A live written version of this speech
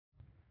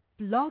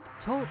Blog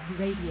Talk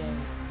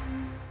Radio.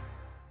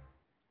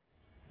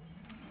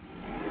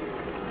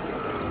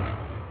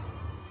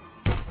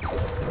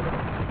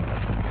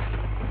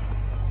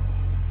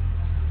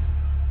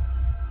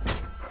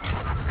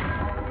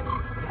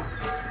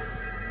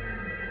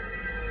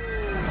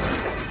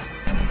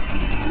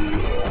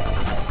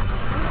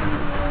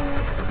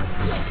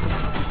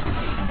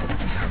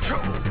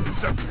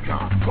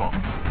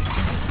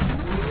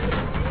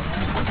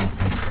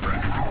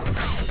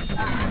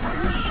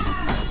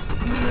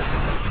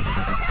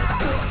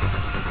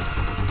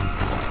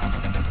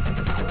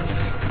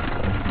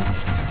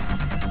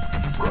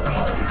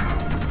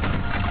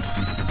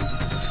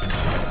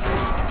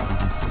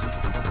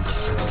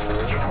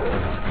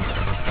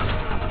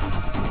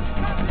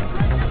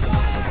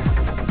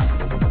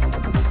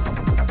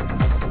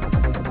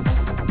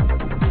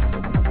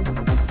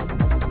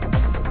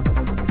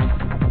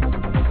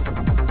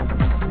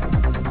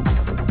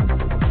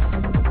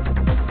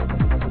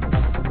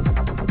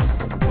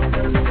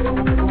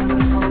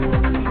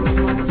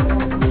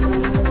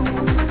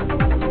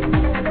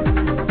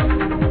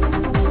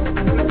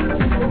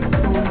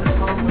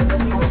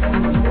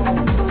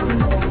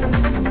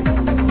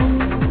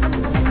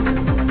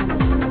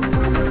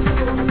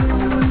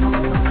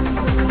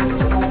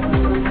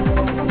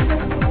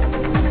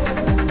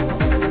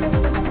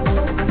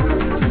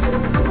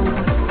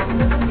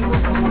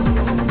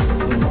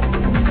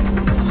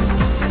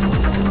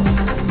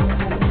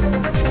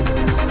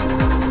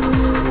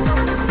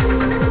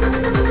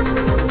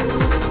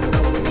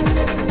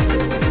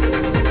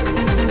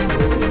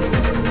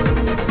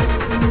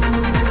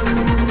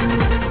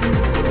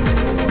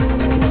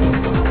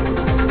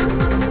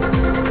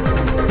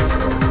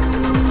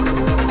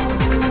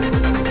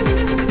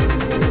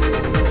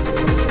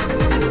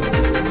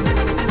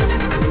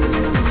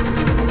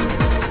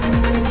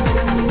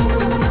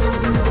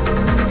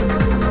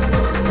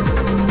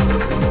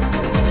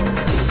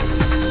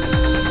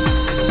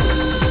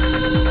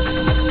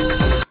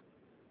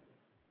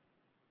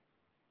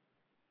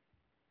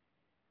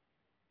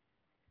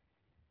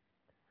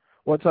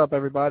 What's up,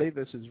 everybody?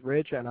 This is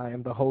Rich, and I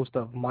am the host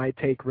of My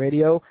Take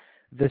Radio.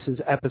 This is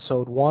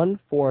episode 1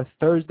 for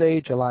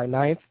Thursday, July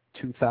 9th,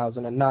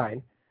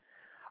 2009.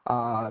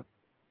 A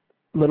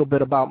little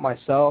bit about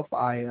myself.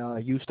 I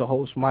used to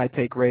host My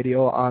Take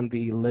Radio on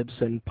the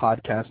Libsyn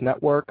Podcast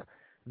Network.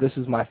 This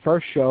is my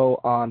first show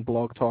on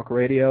Blog Talk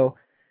Radio,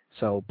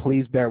 so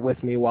please bear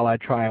with me while I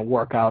try and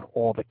work out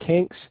all the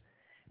kinks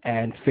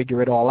and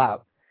figure it all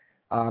out.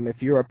 If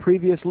you're a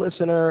previous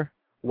listener,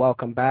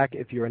 welcome back.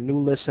 If you're a new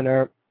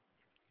listener,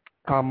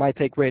 My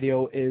Take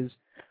Radio is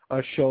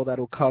a show that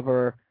will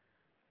cover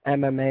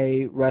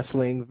MMA,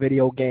 wrestling,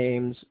 video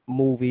games,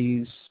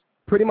 movies,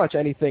 pretty much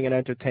anything in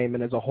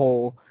entertainment as a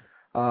whole,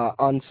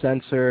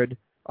 uncensored,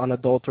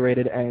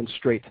 unadulterated, and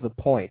straight to the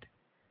point.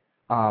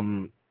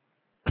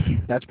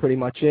 That's pretty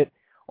much it.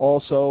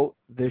 Also,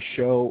 this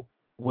show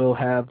will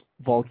have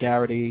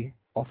vulgarity,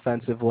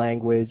 offensive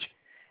language,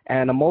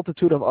 and a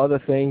multitude of other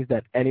things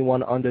that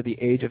anyone under the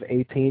age of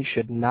 18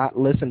 should not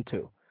listen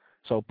to.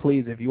 So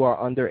please, if you are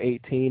under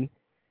 18,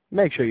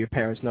 make sure your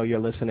parents know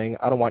you're listening.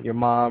 I don't want your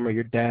mom or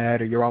your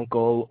dad or your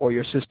uncle or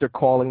your sister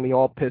calling me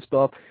all pissed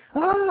off.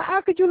 How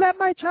could you let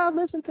my child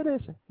listen to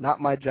this? Not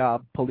my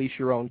job. Police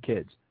your own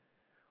kids.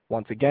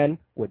 Once again,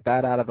 with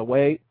that out of the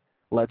way,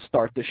 let's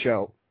start the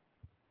show.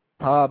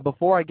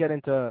 Before I get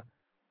into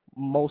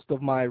most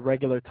of my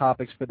regular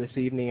topics for this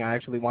evening, I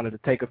actually wanted to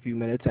take a few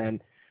minutes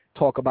and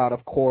talk about,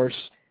 of course,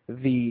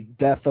 the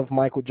death of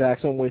Michael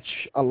Jackson, which,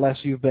 unless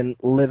you've been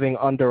living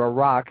under a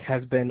rock,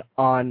 has been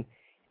on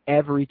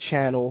every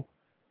channel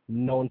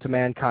known to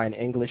mankind: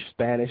 English,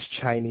 Spanish,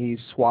 Chinese,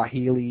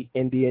 Swahili,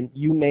 Indian,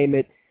 you name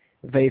it.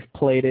 They've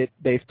played it,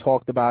 they've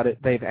talked about it,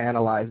 they've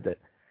analyzed it.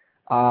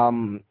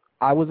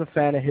 I was a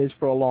fan of his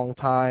for a long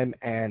time,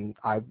 and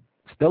I'm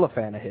still a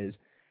fan of his.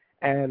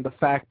 And the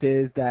fact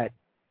is that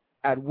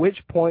at which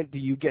point do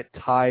you get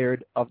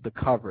tired of the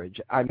coverage?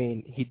 I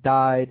mean, he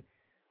died.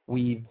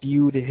 We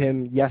viewed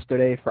him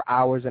yesterday for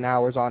hours and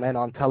hours on end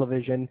on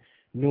television.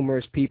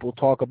 Numerous people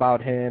talk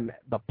about him.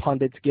 The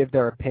pundits give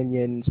their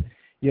opinions.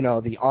 You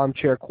know, the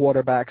armchair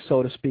quarterbacks,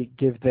 so to speak,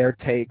 give their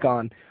take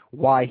on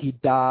why he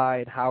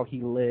died, how he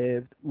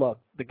lived. Look,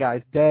 the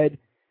guy's dead.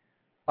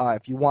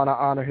 If you want to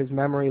honor his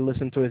memory,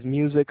 listen to his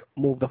music,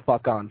 move the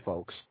fuck on,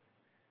 folks.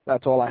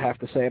 That's all I have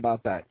to say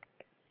about that.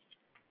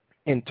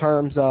 In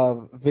terms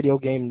of video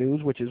game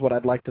news, which is what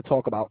I'd like to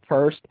talk about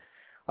first,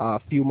 a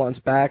few months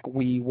back,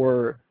 we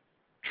were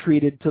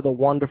treated to the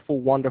wonderful,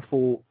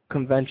 wonderful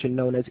convention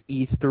known as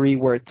E3,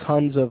 where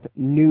tons of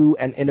new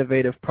and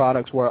innovative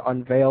products were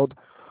unveiled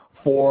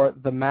for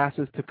the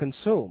masses to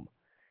consume.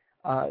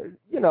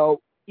 E3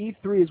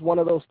 is one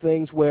of those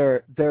things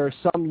where there are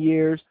some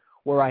years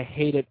where I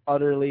hate it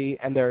utterly,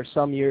 and there are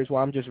some years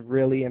where I'm just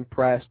really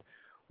impressed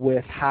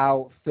with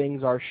how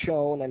things are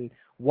shown and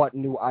what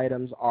new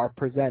items are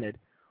presented.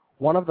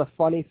 One of the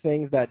funny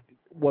things that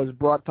was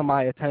brought to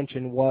my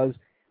attention was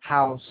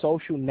how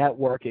social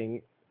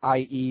networking,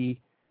 i.e.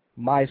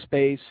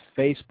 MySpace,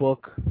 Facebook,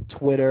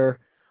 Twitter,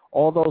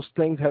 all those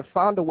things have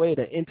found a way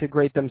to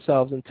integrate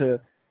themselves into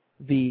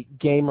the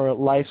gamer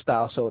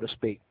lifestyle, so to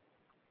speak.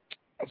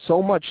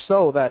 So much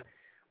so that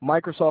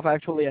Microsoft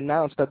actually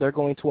announced that they're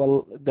going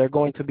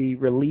to be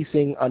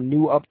releasing a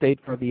new update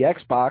for the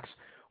Xbox,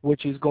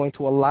 which is going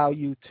to allow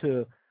you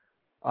to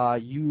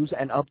use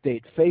and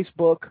update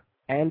Facebook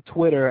and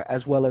Twitter,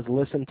 as well as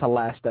listen to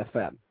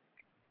Last.fm.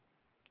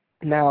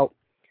 Now,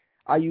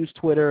 I use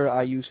Twitter,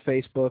 I use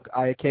Facebook,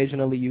 I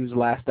occasionally use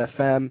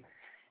Last.fm,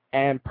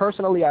 and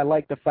personally I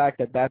like the fact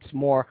that that's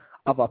more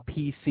of a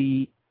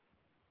PC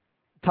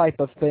type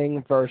of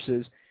thing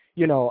versus,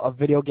 a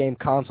video game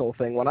console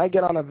thing. When I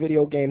get on a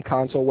video game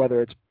console,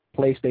 whether it's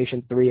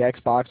PlayStation 3,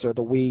 Xbox, or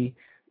the Wii,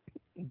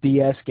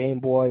 DS, Game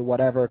Boy,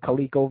 whatever,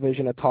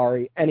 ColecoVision,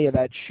 Atari, any of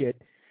that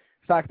shit,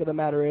 fact of the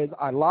matter is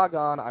I log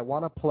on, I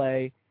want to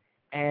play,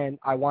 and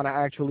I want to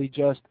actually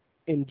just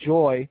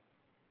enjoy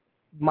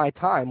my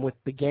time with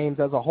the games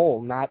as a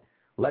whole, not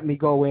let me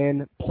go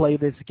in, play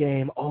this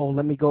game,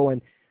 let me go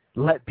and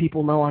let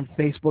people know on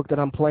Facebook that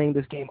I'm playing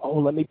this game,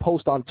 let me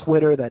post on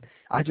Twitter that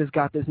I just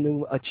got this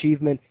new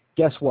achievement.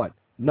 Guess what?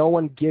 No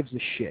one gives a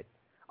shit.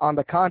 On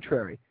the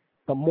contrary,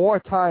 the more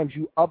times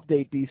you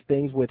update these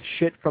things with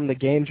shit from the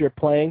games you're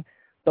playing,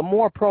 the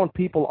more prone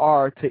people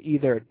are to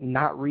either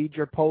not read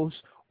your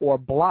posts or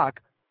block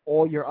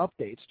all your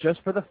updates,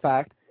 just for the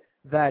fact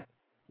that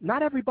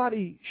not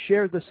everybody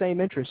shares the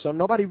same interest, so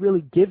nobody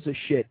really gives a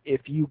shit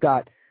if you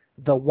got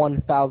the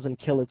 1,000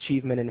 kill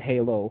achievement in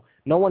Halo.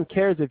 No one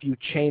cares if you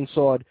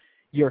chainsawed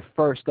your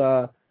first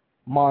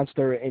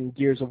monster in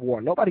Gears of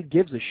War. Nobody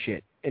gives a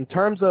shit. In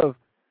terms of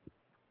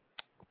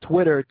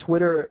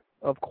Twitter,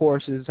 of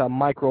course, is a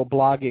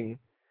micro-blogging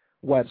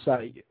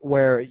website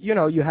where,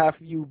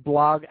 you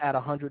blog at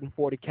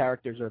 140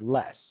 characters or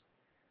less.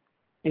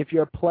 If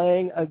you're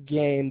playing a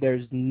game,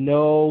 there's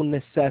no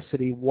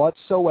necessity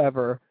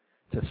whatsoever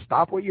to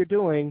stop what you're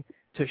doing,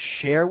 to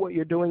share what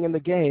you're doing in the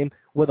game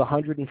with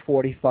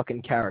 140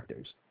 fucking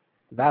characters.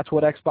 That's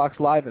what Xbox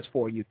Live is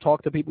for. You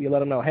talk to people, you let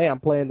them know, hey, I'm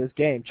playing this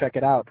game, check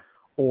it out.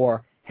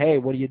 Or, hey,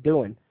 what are you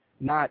doing?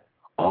 Not,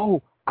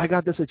 I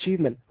got this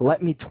achievement,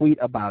 let me tweet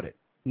about it.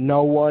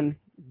 No one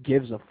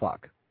gives a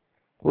fuck.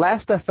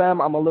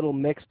 Last.fm I'm a little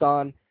mixed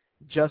on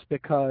just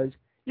because,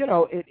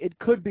 it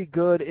could be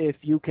good if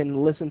you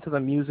can listen to the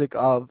music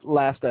of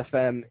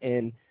Last.fm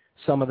in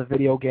some of the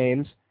video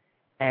games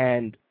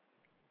and,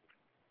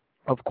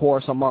 of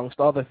course, amongst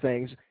other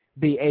things,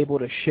 be able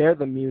to share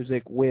the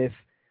music with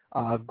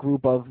a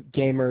group of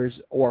gamers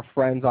or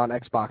friends on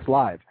Xbox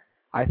Live.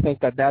 I think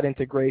that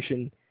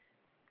integration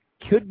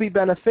could be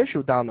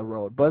beneficial down the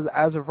road, but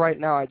as of right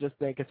now, I just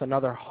think it's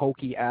another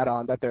hokey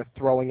add-on that they're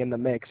throwing in the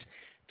mix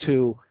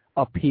to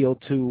appeal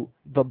to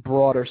the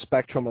broader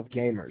spectrum of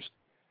gamers.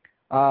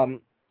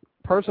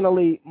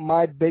 Personally,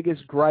 my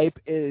biggest gripe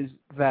is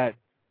that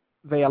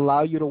they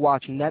allow you to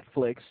watch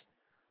Netflix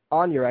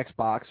on your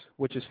Xbox,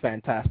 which is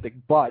fantastic,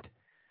 but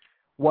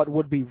what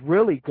would be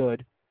really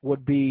good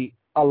would be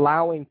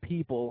allowing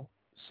people,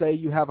 say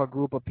you have a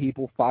group of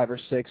people, 5 or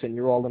 6, and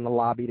you're all in the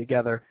lobby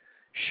together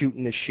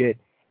shooting the shit,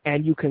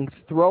 and you can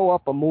throw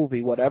up a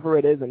movie, whatever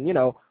it is, and,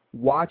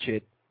 watch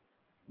it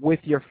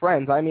with your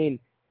friends. I mean,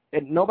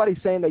 nobody's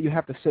saying that you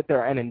have to sit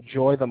there and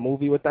enjoy the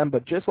movie with them,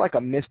 but just like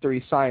a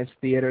mystery science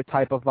theater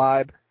type of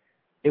vibe,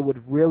 it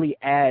would really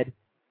add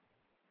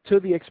to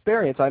the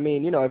experience. I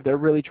mean, if they're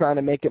really trying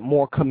to make it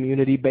more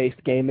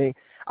community-based gaming,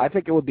 I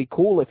think it would be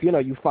cool if,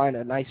 you find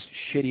a nice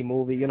shitty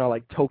movie,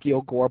 like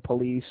Tokyo Gore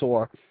Police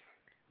or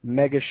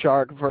Mega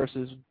Shark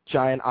versus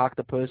Giant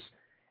Octopus,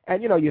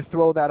 and, you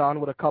throw that on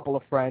with a couple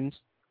of friends,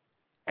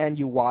 and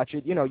you watch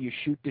it, you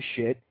shoot the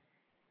shit,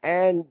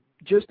 and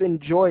just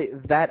enjoy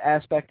that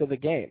aspect of the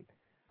game.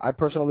 I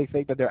personally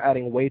think that they're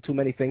adding way too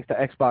many things to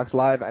Xbox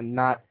Live and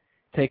not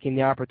taking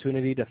the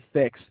opportunity to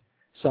fix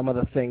some of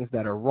the things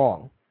that are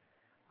wrong.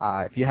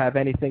 If you have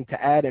anything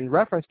to add in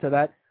reference to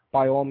that,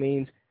 by all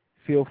means,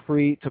 feel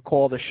free to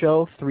call the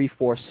show,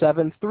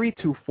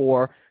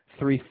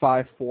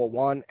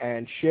 347-324-3541,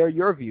 and share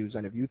your views.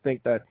 And if you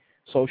think that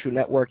social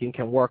networking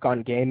can work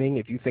on gaming,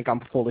 if you think I'm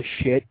full of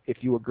shit, if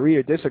you agree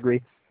or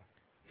disagree,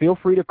 feel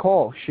free to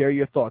call. Share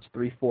your thoughts,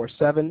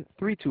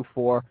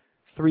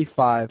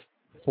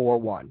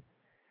 347-324-3541.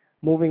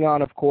 Moving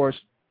on, of course,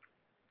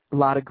 a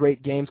lot of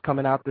great games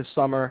coming out this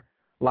summer,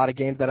 a lot of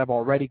games that have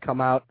already come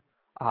out.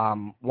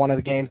 One of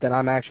the games that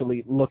I'm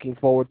actually looking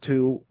forward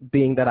to,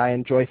 being that I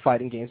enjoy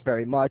fighting games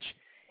very much,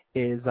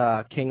 is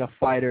King of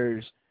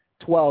Fighters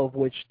 12,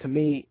 which to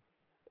me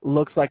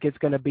looks like it's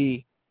going to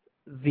be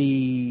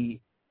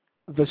the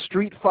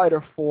Street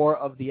Fighter 4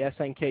 of the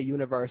SNK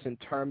universe in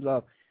terms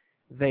of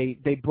they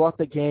brought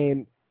the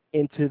game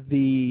into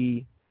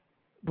the,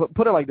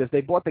 put it like this, they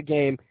brought the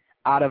game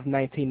out of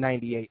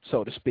 1998,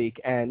 so to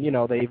speak, and,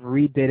 they've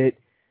redid it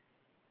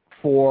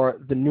for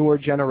the newer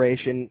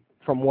generation.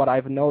 From what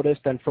I've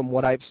noticed and from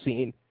what I've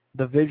seen,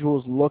 the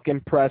visuals look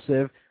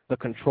impressive, the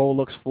control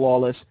looks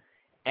flawless,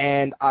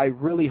 and I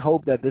really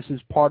hope that this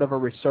is part of a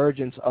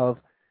resurgence of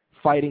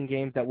fighting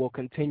games that will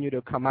continue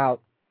to come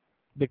out,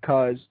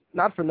 because,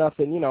 not for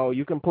nothing,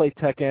 you can play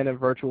Tekken and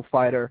Virtual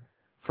Fighter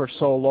for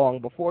so long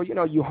before,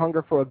 you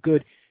hunger for a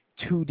good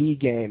 2D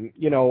game,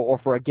 or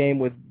for a game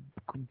with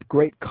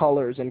great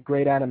colors and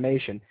great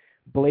animation.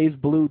 Blaze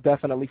Blue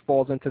definitely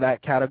falls into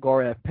that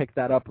category. I picked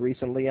that up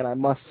recently, and I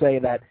must say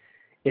that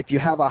if you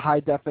have a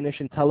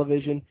high-definition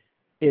television,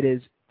 it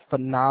is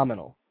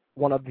phenomenal.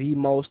 One of the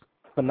most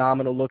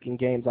phenomenal-looking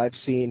games I've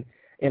seen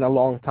in a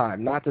long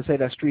time. Not to say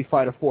that Street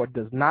Fighter 4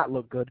 does not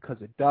look good, because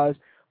it does,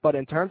 but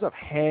in terms of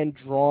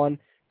hand-drawn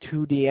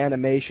 2D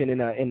animation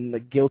in the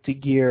Guilty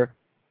Gear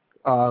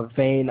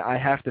vein, I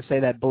have to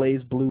say that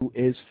Blaze Blue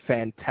is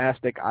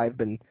fantastic. I've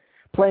been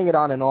playing it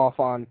on and off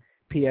on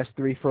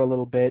PS3 for a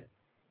little bit,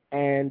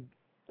 and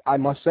I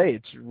must say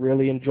it's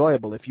really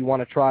enjoyable. If you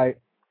want to try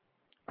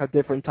a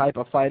different type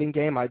of fighting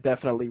game, I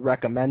definitely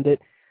recommend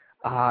it.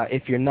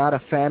 If you're not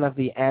a fan of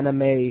the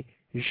anime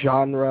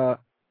genre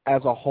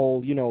as a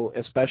whole,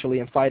 especially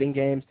in fighting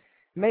games,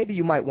 maybe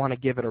you might want to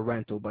give it a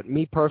rental. But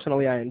me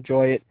personally, I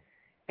enjoy it,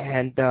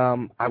 and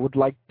I would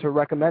like to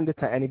recommend it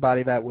to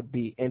anybody that would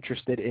be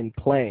interested in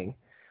playing.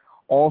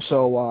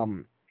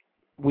 Also,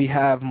 we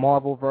have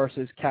Marvel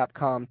vs.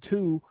 Capcom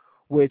 2,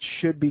 which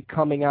should be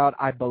coming out,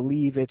 I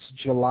believe it's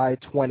July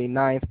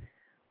 29th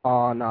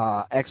on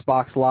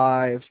Xbox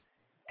Live,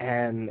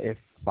 and if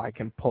I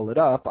can pull it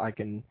up, I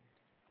can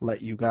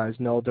let you guys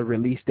know the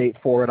release date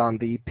for it on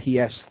the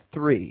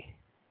PS3.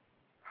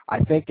 I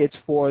think it's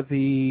for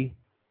the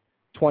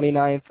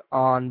 29th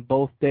on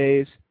both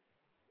days,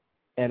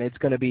 and it's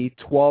going to be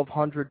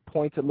 1,200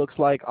 points, it looks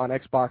like, on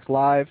Xbox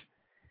Live,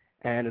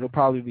 and it'll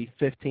probably be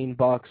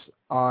 $15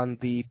 on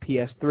the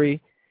PS3.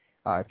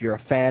 If you're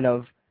a fan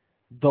of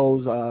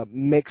those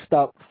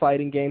mixed-up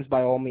fighting games,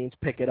 by all means,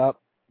 pick it up.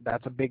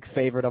 That's a big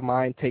favorite of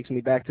mine. Takes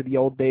me back to the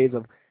old days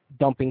of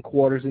dumping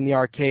quarters in the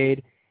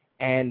arcade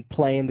and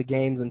playing the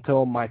games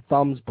until my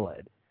thumbs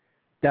bled.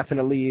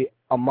 Definitely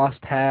a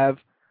must-have.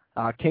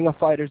 King of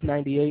Fighters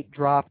 98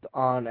 dropped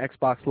on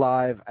Xbox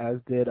Live, as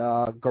did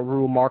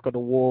Garou Mark of the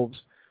Wolves,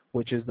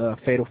 which is the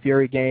Fatal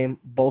Fury game.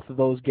 Both of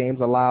those games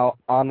allow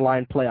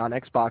online play on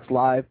Xbox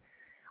Live.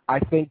 I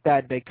think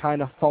that they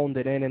kind of phoned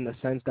it in the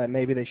sense that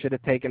maybe they should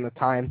have taken the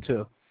time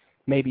to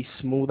maybe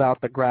smooth out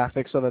the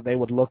graphics so that they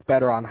would look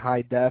better on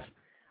high def.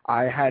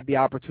 I had the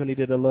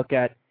opportunity to look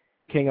at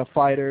King of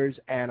Fighters,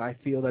 and I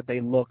feel that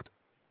they looked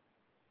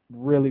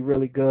really,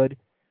 really good,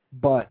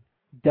 but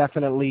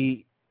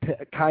definitely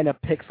kind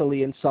of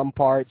pixely in some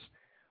parts.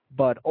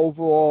 But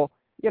overall,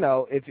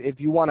 if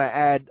you want to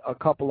add a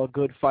couple of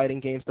good fighting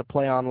games to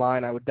play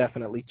online, I would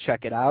definitely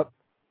check it out.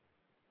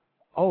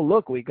 Oh,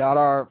 look, we got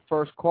our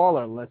first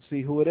caller. Let's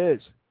see who it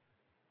is.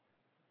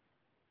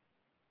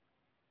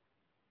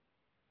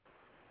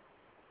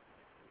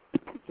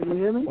 Can you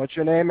hear me? What's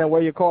your name and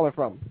where you calling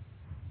from?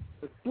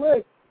 It's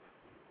Slick.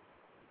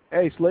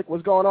 Hey, Slick,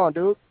 what's going on,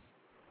 dude?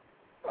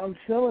 I'm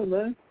chilling,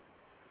 man.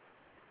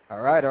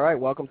 All right.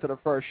 Welcome to the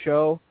first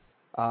show.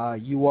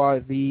 You are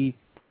the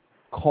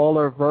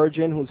caller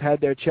virgin who's had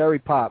their cherry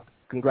pop.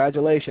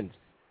 Congratulations.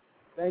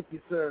 Thank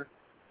you, sir.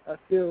 I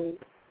feel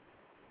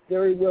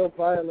very well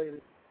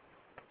violated.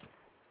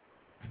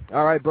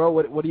 All right, bro,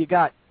 what do you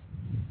got?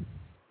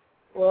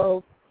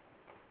 Well,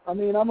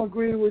 I'm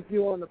agreeing with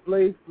you on the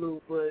Blaze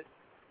Blue, but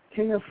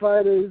King of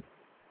Fighters,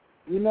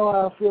 you know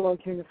how I feel on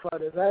King of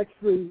Fighters.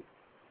 Actually,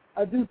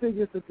 I do think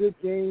it's a good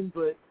game,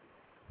 but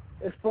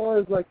as far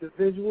as like the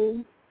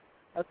visuals,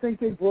 I think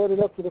they brought it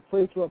up to the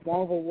place where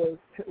Marvel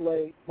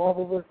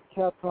vs.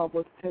 Capcom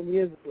was 10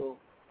 years ago.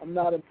 I'm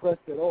not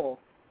impressed at all.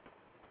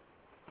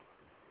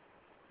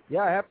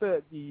 Yeah, I have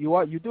to.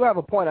 You do have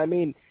a point.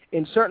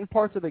 In certain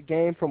parts of the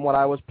game, from what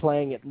I was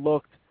playing, it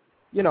looked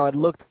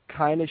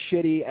kind of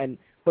shitty.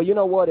 But you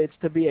know what? It's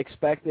to be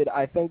expected.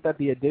 I think that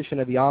the addition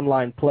of the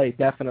online play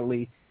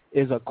definitely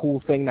is a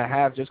cool thing to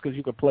have. Just because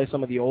you could play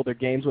some of the older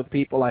games with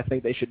people, I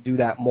think they should do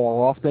that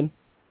more often.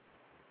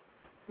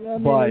 Yeah,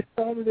 they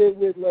started it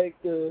with like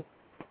the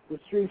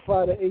Street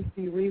Fighter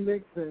HD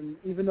remix, and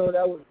even though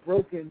that was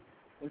broken,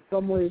 in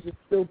some ways it's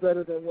still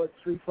better than what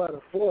Street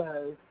Fighter 4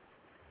 has.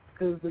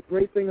 Because the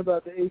great thing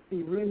about the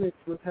HD remix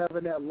was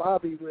having that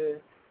lobby where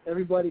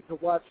everybody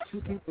could watch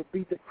two people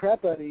beat the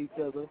crap out of each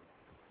other.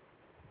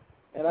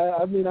 And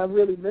I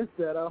really miss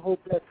that. I hope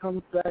that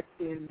comes back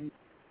in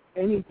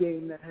any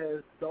game that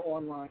has the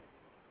online.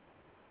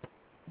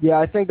 Yeah,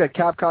 I think that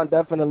Capcom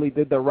definitely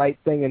did the right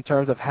thing in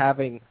terms of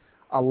having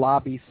a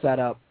lobby set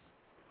up,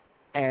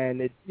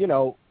 and it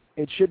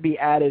should be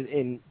added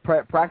in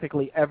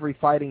practically every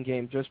fighting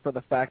game, just for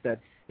the fact that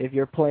if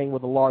you're playing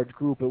with a large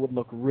group, it would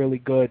look really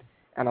good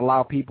and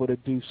allow people to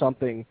do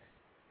something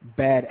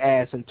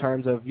badass in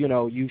terms of,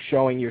 you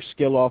showing your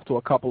skill off to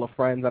a couple of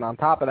friends, and on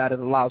top of that, it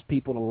allows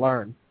people to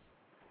learn.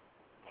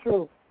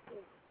 True.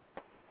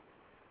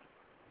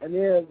 And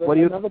yeah,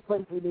 another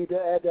place we need to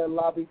add that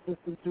lobby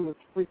system to is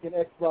freaking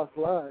Xbox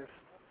Live.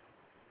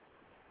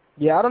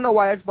 Yeah, I don't know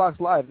why Xbox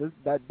Live.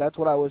 That's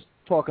what I was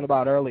talking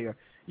about earlier.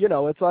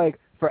 It's like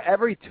for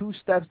every 2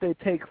 steps they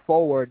take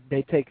forward,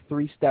 they take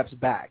 3 steps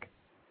back.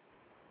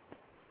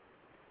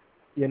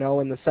 In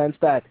the sense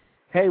that,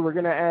 hey, we're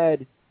going to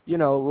add,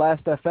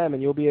 Last FM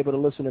and you'll be able to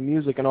listen to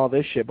music and all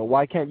this shit, but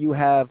why can't you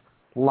have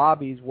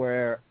lobbies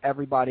where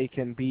everybody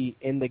can be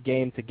in the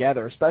game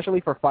together,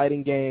 especially for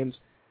fighting games,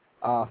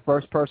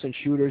 first-person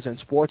shooters, and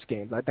sports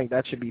games. I think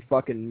that should be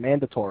fucking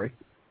mandatory.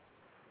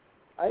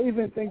 I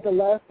even think the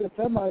Last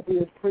FM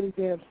idea is pretty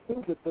damn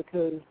stupid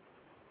because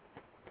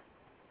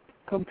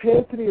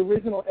compared to the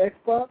original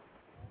Xbox,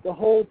 the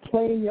whole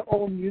playing your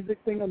own music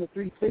thing on the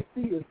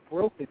 360 is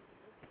broken.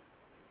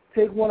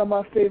 Take one of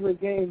my favorite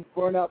games,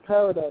 Burnout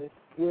Paradise,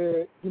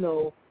 where, you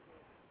know,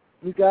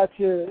 you got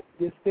your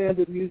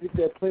standard music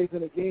that plays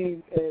in a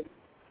game, and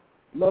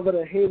love it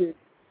or hate it,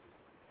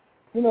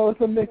 you know, it's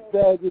a mixed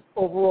bag. It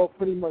overall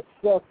pretty much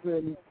sucks,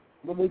 and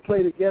when we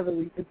play together,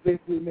 we just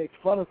basically make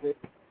fun of it.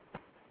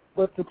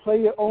 But to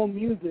play your own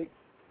music,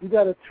 you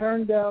got to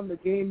turn down the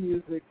game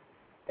music,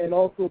 and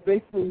also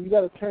basically you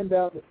got to turn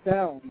down the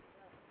sound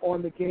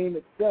on the game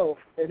itself,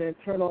 and then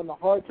turn on the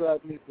hard drive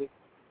music.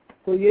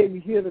 So yeah, you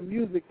hear the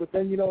music, but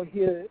then you don't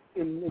hear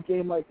in a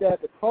game like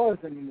that the cars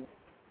anymore.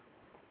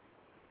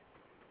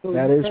 So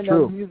that you is turn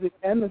true. down the music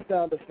and the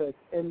sound effects,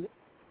 and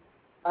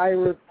I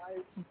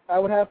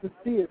would have to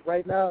see it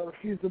right now. I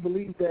refuse to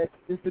believe that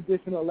this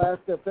edition of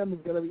Last FM is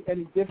going to be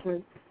any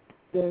different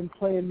than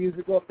playing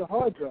music off the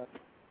hard drive.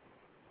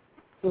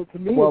 So to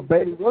me, it's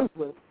pretty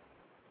worthless.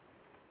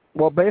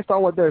 Well, based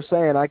on what they're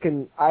saying,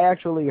 I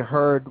actually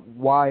heard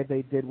why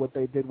they did what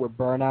they did with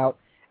Burnout,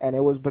 and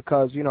it was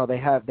because, you know,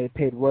 they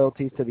paid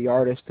royalties to the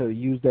artist to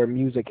use their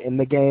music in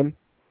the game.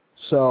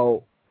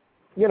 So,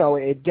 you know,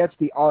 it gets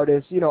the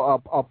artist, you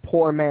know, a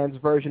poor man's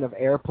version of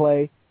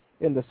airplay,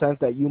 in the sense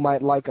that you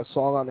might like a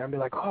song on there and be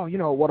like, oh, you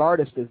know, what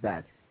artist is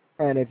that?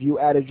 And if you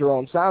added your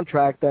own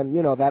soundtrack, then,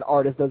 you know, that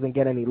artist doesn't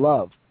get any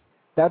love.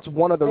 That's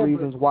one of the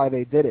reasons why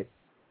they did it.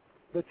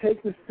 But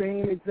take the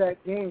same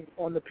exact game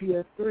on the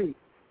PS3.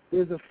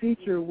 There's a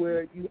feature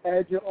where you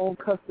add your own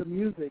custom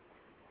music.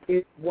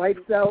 It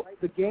wipes out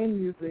the game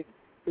music.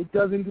 It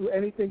doesn't do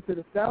anything to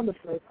the sound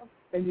effects,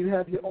 and you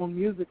have your own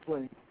music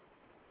playing.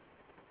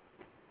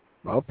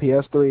 Well,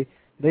 PS3,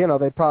 you know,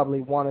 they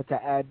probably wanted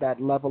to add that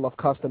level of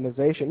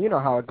customization. You know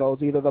how it goes.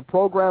 Either the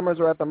programmers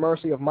are at the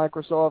mercy of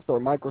Microsoft, or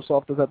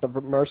Microsoft is at the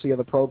mercy of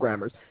the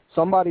programmers.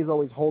 Somebody's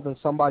always holding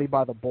somebody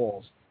by the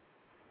balls.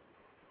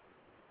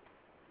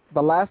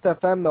 The Last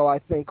FM, though, I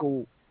think,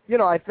 you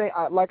know,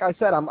 like I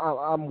said,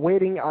 I'm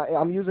waiting.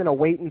 I'm using a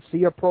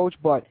wait-and-see approach,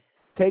 but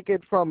take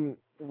it from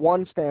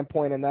one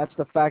standpoint, and that's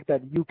the fact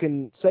that you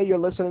can say you're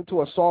listening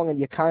to a song and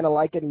you kind of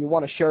like it and you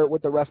want to share it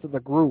with the rest of the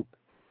group.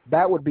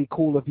 That would be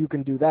cool if you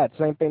can do that.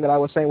 Same thing that I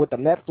was saying with the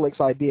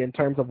Netflix idea in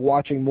terms of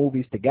watching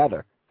movies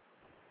together.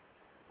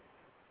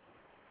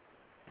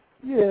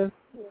 Yeah,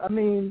 I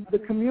mean, the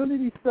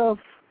community stuff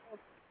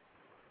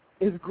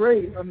is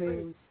great. I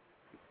mean,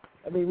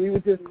 we were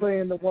just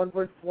playing the 1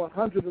 versus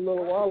 100 a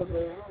little while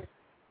ago.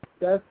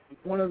 That's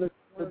one of the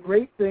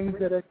great things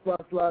that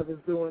Xbox Live is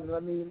doing. I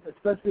mean,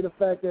 especially the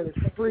fact that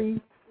it's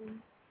free.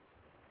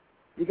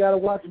 You got to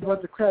watch a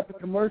bunch of crappy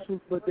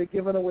commercials, but they're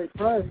giving away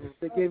prizes.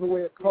 They gave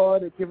away a car.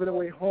 They're giving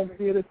away home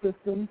theater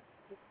systems.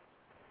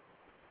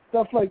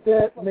 Stuff like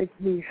that makes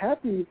me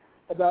happy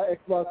about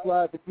Xbox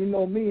Live. If you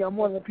know me, I'm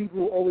one of the people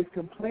who always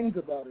complains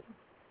about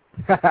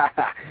it.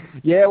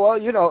 Yeah, well,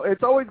 you know,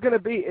 it's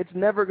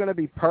never going to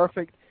be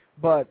perfect,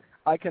 but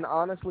I can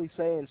honestly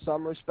say in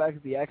some respects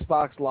the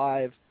Xbox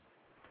Live,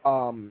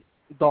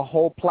 the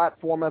whole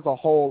platform as a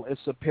whole is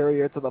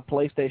superior to the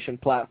PlayStation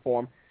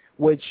platform,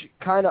 which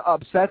kind of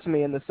upsets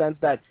me in the sense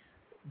that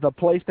the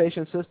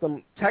PlayStation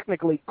system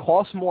technically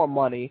costs more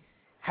money,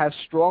 has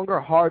stronger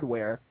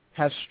hardware,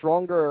 has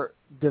stronger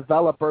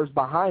developers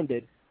behind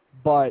it,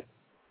 but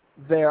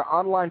their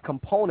online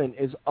component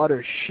is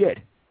utter shit.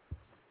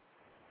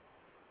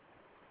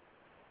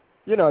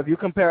 You know, if you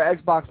compare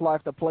Xbox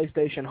Live to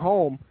PlayStation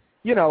Home,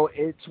 you know,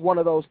 it's one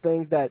of those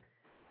things that,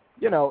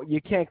 you know,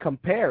 you can't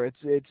compare. It's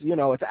you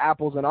know, it's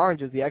apples and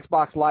oranges. The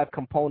Xbox Live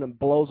component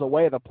blows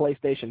away the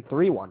PlayStation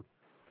 3 one.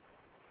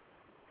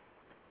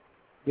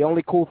 The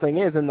only cool thing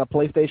is in the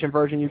PlayStation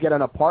version you get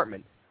an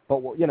apartment,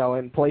 but you know,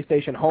 in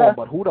PlayStation Home.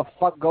 But who the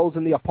fuck goes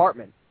in the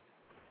apartment?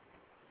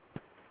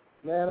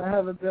 Man, I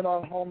haven't been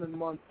on Home in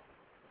months.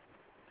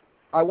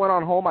 I went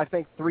on Home I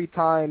think 3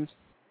 times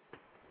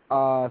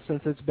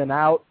since it's been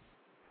out,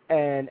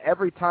 and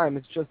every time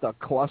it's just a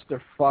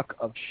clusterfuck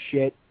of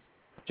shit.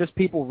 Just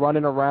people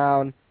running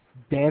around,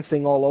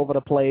 dancing all over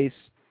the place.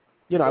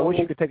 You know, I wish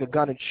you could take a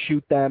gun and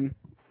shoot them.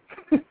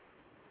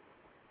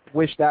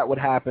 Wish that would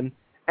happen.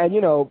 And,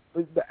 you know,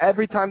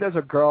 every time there's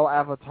a girl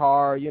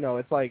avatar, you know,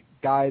 it's like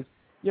guys,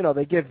 you know,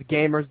 they give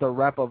gamers the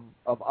rep of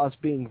us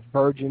being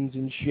virgins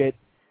and shit.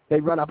 They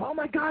run up, oh,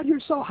 my God,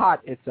 you're so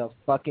hot. It's a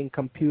fucking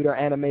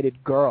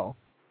computer-animated girl.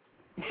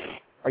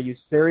 Are you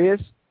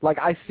serious? Like,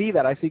 I see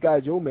that. I see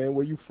guys, yo, man,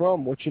 where you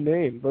from? What's your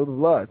name? Blah, blah,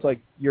 blah. It's like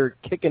you're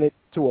kicking it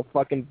to a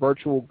fucking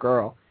virtual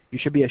girl. You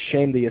should be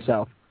ashamed of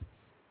yourself.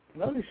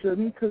 No, you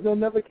shouldn't, because they'll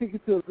never kick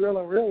it to a girl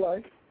in real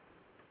life.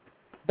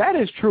 That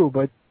is true,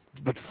 but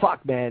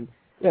fuck, man.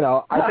 You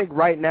know, I think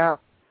right now,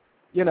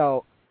 you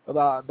know,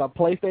 the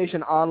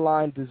PlayStation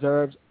Online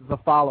deserves the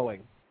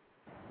following.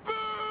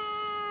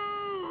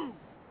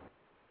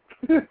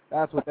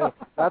 That's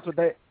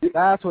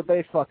what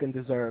they fucking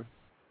deserve.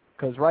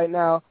 Because right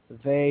now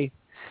they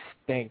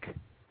stink.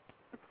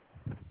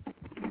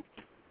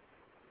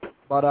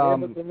 But but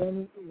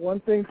the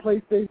one thing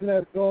PlayStation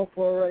has going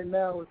for right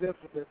now is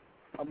Infamous.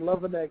 I'm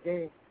loving that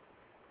game.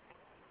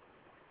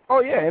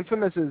 Oh yeah,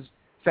 Infamous is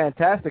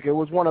fantastic. It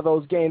was one of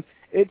those games.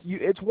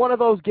 It's one of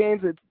those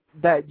games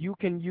that you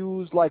can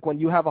use like when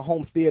you have a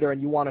home theater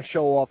and you want to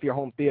show off your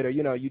home theater.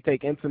 You know, you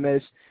take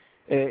Infamous.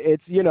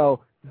 It's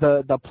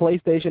the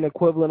PlayStation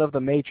equivalent of the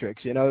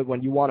Matrix. You know,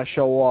 when you want to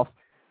show off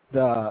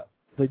the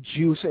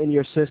juice in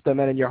your system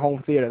and in your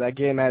home theater. That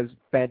game has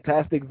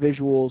fantastic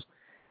visuals,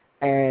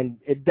 and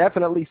it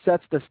definitely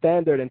sets the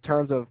standard in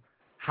terms of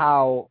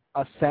how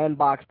a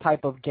sandbox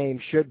type of game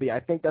should be. I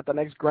think that the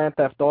next Grand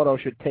Theft Auto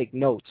should take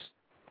notes.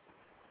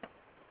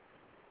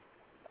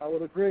 I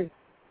would agree,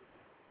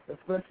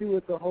 especially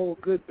with the whole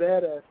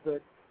good-bad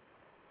aspect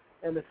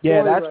and the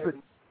story.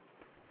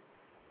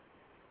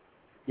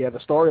 The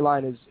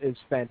storyline is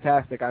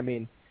fantastic. I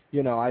mean,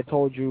 I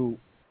told you,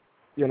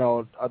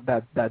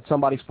 that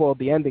somebody spoiled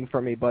the ending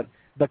for me, but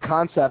the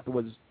concept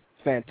was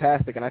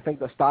fantastic, and I think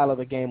the style of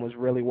the game was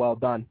really well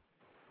done.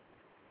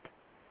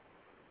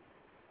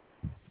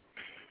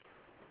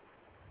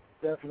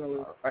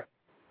 Definitely.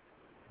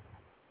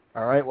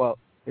 All right, well,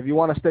 if you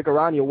want to stick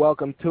around, you're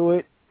welcome to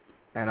it,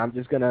 and I'm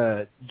just going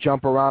to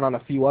jump around on a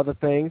few other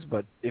things,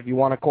 but if you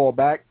want to call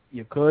back,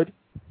 you could.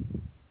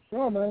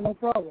 Sure, man, no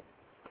problem.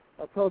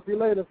 I'll talk to you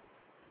later.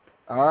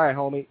 All right,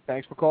 homie.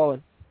 Thanks for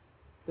calling.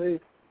 Peace.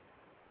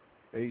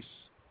 Peace.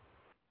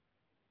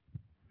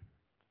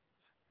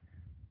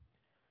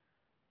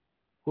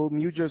 Whom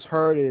you just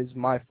heard is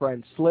my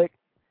friend Slick.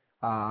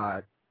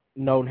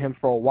 Known him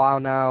for a while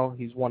now.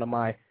 He's one of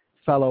my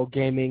fellow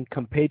gaming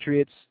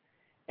compatriots,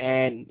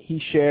 and he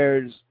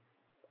shares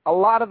a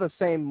lot of the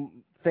same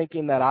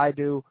thinking that I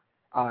do.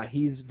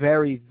 He's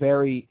very,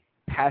 very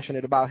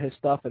passionate about his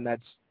stuff, and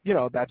that's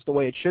the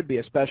way it should be,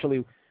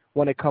 especially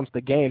when it comes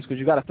to games, because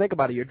you got to think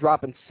about it. You're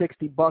dropping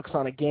 $60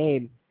 on a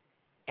game,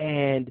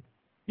 and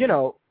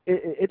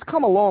it's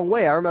come a long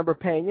way. I remember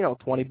paying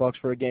 $20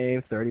 for a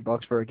game,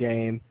 $30 for a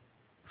game,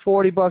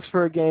 $40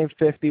 for a game,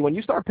 $50. When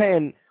you start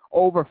paying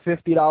over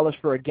 $50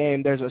 for a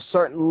game, there's a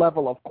certain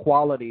level of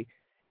quality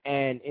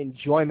and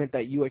enjoyment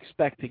that you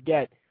expect to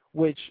get,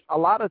 which a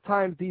lot of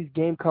times these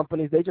game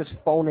companies, they just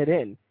phone it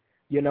in,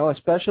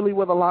 especially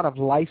with a lot of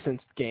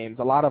licensed games,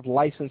 a lot of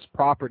licensed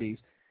properties.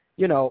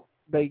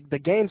 The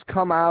games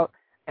come out,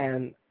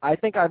 and I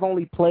think I've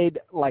only played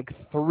like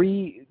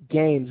 3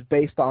 games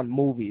based on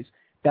movies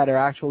that are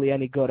actually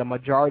any good. A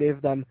majority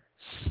of them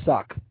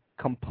suck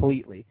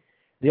completely.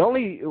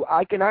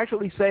 I can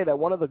actually say that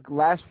one of the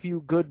last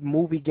few good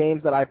movie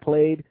games that I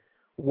played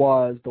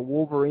was the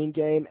Wolverine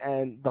game,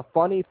 and the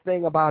funny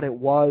thing about it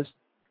was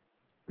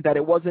that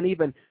it wasn't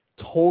even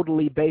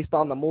totally based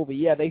on the movie.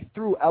 Yeah, they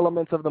threw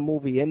elements of the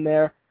movie in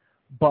there,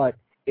 but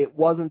it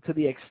wasn't to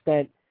the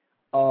extent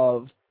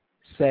of,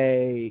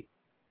 say,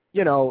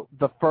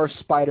 the first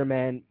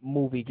Spider-Man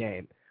movie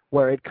game,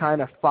 where it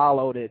kind of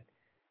followed it,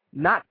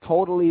 not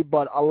totally,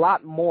 but a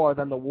lot more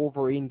than the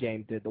Wolverine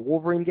game did. The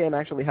Wolverine game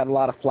actually had a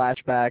lot of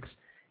flashbacks.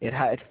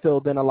 It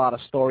filled in a lot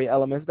of story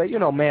elements that,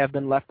 may have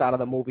been left out of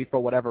the movie for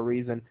whatever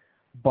reason.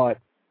 But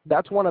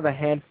that's one of the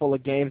handful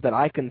of games that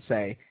I can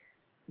say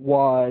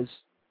was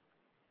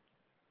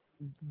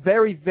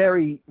very,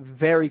 very,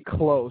 very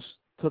close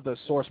to the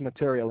source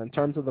material in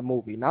terms of the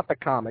movie. Not the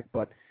comic,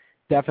 but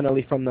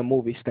definitely from the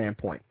movie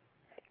standpoint.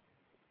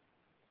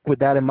 With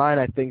that in mind,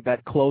 I think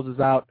that closes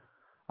out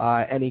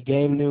any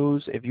game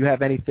news. If you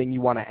have anything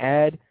you want to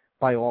add,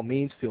 by all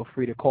means, feel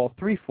free to call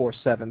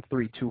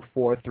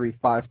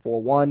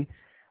 347-324-3541.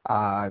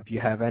 If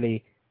you have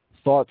any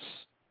thoughts,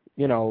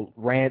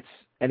 rants,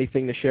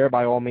 anything to share,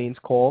 by all means,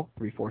 call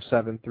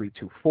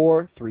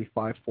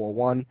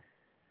 347-324-3541.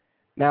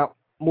 Now,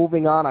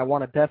 moving on, I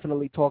want to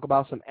definitely talk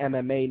about some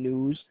MMA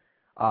news.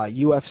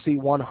 UFC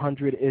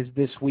 100 is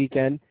this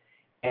weekend,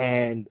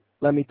 and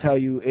let me tell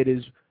you, it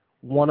is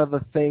one of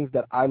the things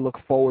that I look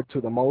forward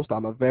to the most.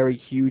 I'm a very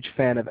huge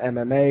fan of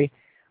MMA.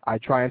 I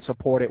try and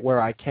support it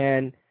where I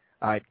can.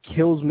 It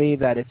kills me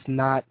that it's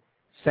not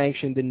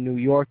sanctioned in New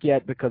York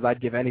yet, because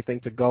I'd give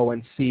anything to go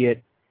and see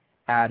it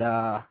at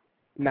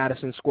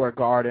Madison Square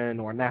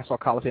Garden or Nassau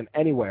Coliseum,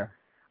 anywhere.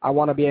 I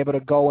want to be able to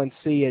go and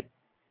see it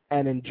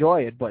and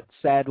enjoy it, but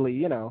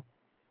sadly, I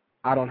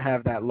don't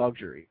have that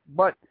luxury.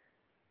 But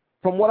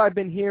from what I've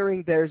been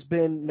hearing, there's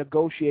been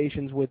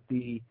negotiations with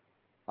the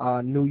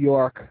New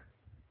York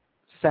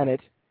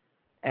Senate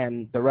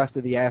and the rest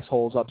of the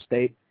assholes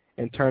upstate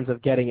in terms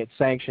of getting it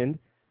sanctioned.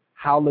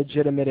 How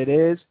legitimate it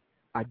is,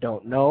 I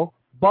don't know.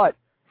 But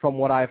from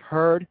what I've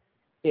heard,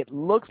 it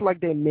looks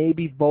like they may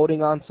be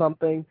voting on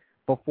something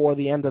before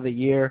the end of the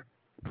year.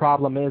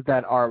 Problem is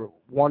that our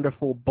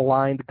wonderful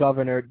blind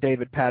governor,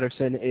 David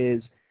Patterson,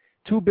 is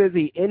too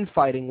busy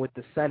infighting with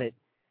the Senate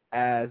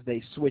as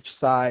they switch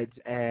sides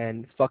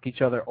and fuck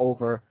each other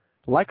over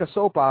like a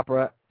soap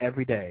opera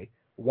every day.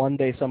 One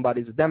day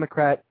somebody's a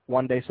Democrat,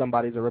 one day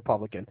somebody's a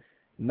Republican.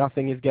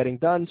 Nothing is getting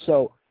done,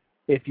 so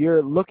if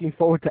you're looking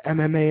forward to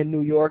MMA in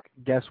New York,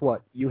 guess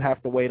what? You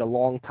have to wait a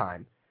long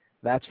time.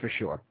 That's for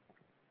sure.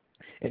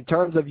 In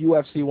terms of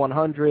UFC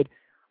 100,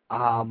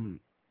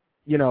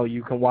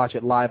 you can watch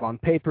it live on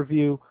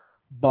pay-per-view,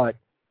 but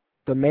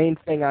the main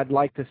thing I'd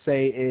like to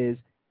say is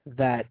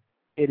that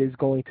it is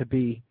going to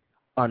be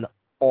an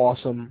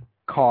awesome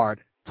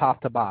card,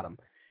 top to bottom.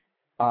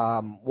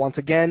 Once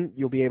again,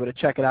 you'll be able to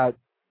check it out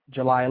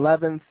July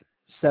 11th,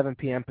 7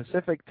 p.m.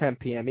 Pacific, 10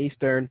 p.m.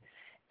 Eastern,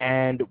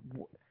 and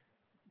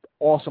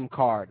awesome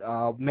card.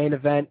 Main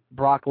event,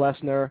 Brock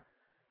Lesnar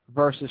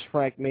versus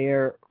Frank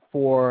Mir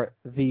for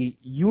the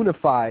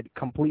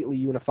completely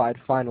unified,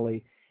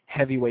 finally,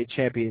 heavyweight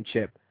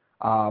championship.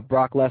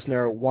 Brock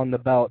Lesnar won the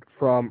belt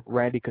from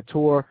Randy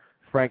Couture.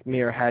 Frank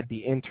Mir had the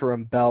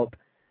interim belt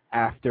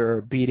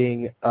after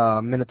beating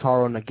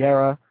Minotauro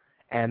Nogueira,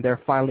 and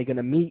they're finally going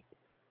to meet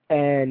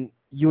and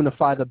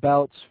unify the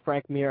belts.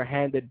 Frank Mir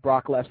handed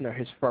Brock Lesnar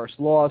his first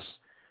loss.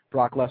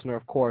 Brock Lesnar,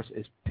 of course,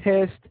 is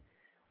pissed,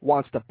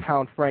 wants to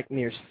pound Frank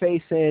Mir's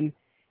face in,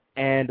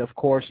 and, of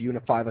course,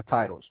 unify the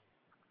titles.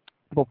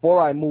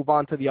 Before I move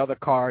on to the other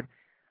card,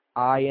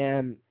 I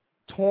am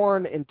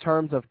torn in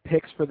terms of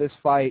picks for this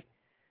fight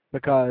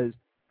because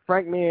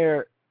Frank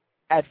Mir,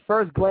 at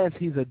first glance,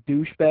 he's a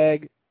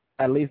douchebag.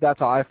 At least that's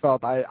how I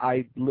felt.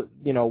 I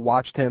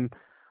watched him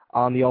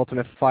on The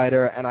Ultimate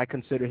Fighter, and I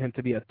considered him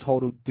to be a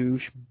total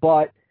douche.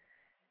 But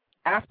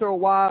after a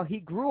while, he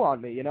grew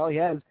on me.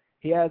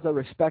 He has a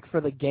respect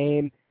for the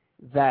game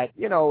that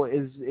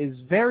is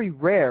very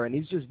rare, and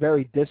he's just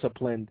very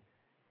disciplined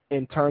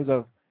in terms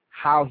of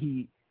how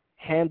he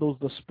handles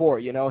the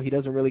sport. He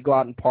doesn't really go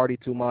out and party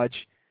too much.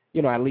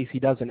 At least he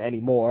doesn't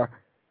anymore.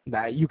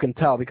 That you can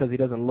tell because he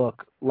doesn't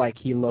look like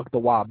he looked a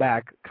while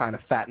back, kind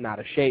of fat and out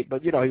of shape.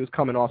 But, he was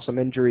coming off some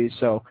injuries,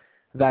 so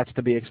that's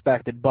to be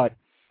expected. But,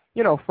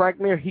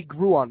 Frank Mir, he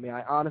grew on me.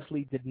 I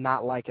honestly did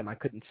not like him. I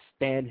couldn't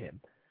stand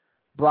him.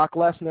 Brock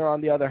Lesnar,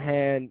 on the other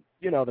hand,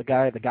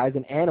 the guy's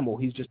an animal.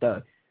 He's just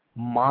a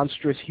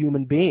monstrous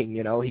human being.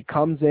 He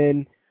comes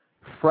in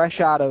fresh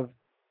out of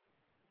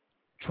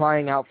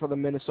trying out for the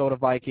Minnesota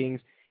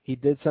Vikings. He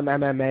did some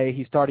MMA.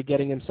 He started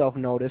getting himself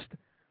noticed.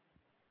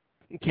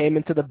 He came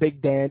into the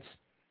big dance.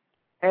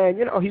 And,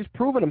 he's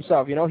proven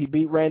himself. He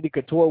beat Randy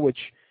Couture, which,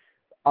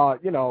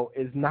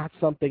 is not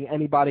something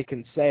anybody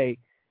can say,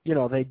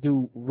 they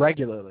do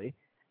regularly.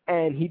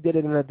 And he did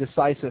it in a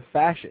decisive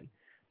fashion.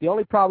 The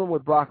only problem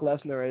with Brock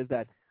Lesnar is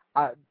that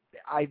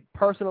I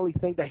personally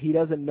think that he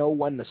doesn't know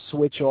when to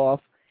switch off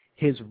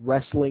his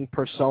wrestling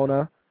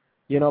persona.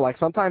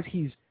 Sometimes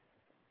he's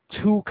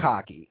too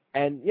cocky.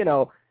 And,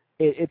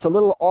 it's a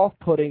little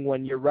off-putting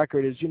when your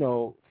record is,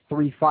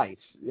 3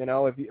 fights.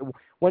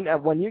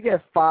 When you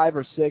get 5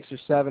 or 6 or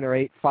 7 or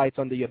 8 fights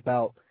under your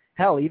belt,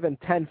 hell, even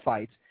 10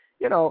 fights,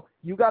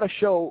 you got to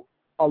show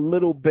a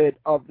little bit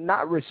of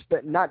not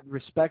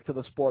respect to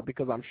the sport,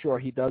 because I'm sure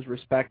he does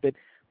respect it,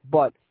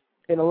 but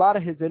in a lot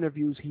of his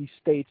interviews, he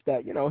states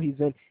that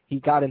he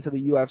got into the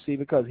UFC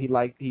because he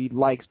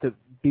likes to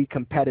be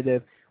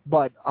competitive,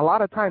 but a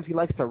lot of times he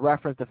likes to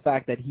reference the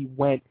fact that he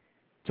went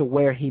to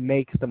where he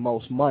makes the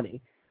most money,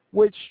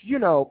 which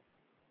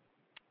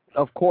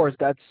of course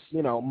that's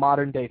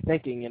modern day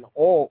thinking in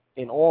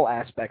all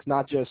aspects,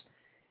 not just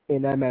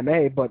in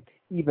MMA, but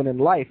even in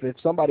life. If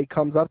somebody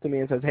comes up to me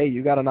and says, "Hey,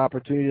 you got an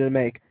opportunity to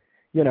make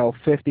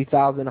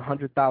 $50,000,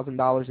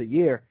 $100,000 a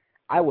year,"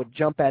 I would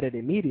jump at it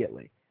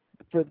immediately.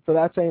 For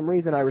that same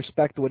reason, I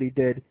respect what he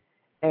did.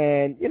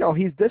 And,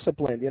 he's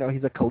disciplined.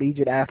 He's a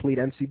collegiate athlete,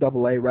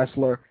 NCAA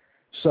wrestler.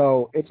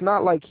 So it's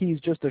not like he's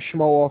just a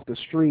schmo off the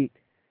street.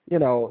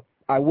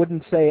 I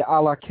wouldn't say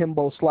a la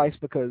Kimbo Slice,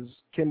 because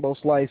Kimbo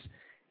Slice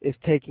is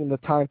taking the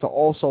time to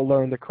also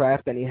learn the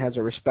craft, and he has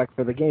a respect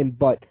for the game.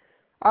 But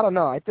I don't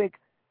know. I think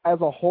as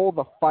a whole,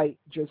 the fight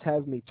just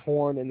has me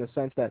torn in the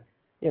sense that,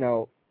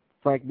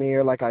 Frank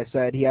Mir, like I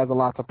said, he has a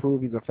lot to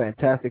prove. He's a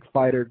fantastic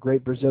fighter,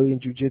 great Brazilian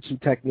jiu-jitsu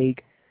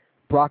technique.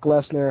 Brock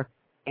Lesnar,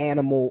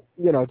 animal,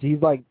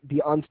 he's like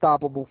the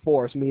unstoppable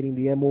force meeting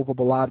the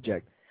immovable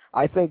object.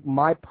 I think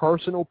my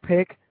personal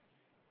pick,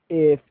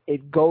 if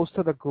it goes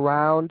to the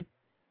ground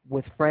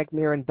with Frank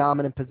Mir in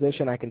dominant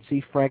position, I can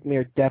see Frank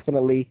Mir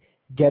definitely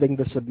getting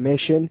the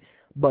submission,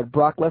 but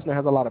Brock Lesnar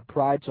has a lot of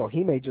pride, so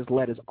he may just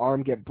let his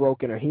arm get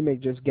broken, or he may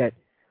just get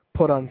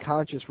put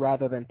unconscious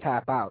rather than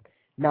tap out.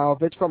 Now,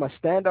 if it's from a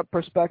stand-up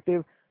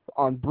perspective,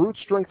 on brute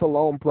strength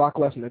alone, Brock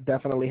Lesnar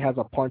definitely has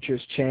a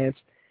puncher's chance.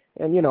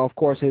 And, of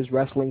course, his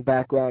wrestling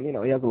background,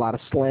 he has a lot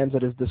of slams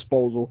at his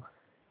disposal.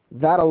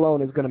 That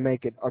alone is going to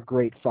make it a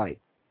great fight.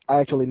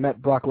 I actually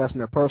met Brock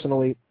Lesnar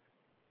personally,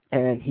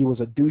 and he was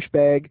a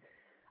douchebag.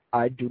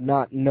 I do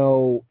not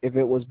know if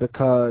it was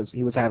because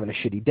he was having a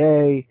shitty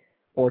day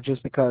or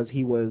just because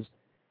he was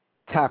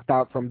tapped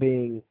out from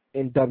being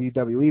in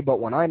WWE, but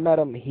when I met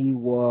him, he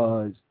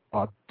was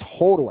a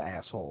total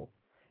asshole.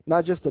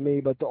 Not just to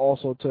me, but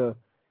also to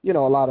a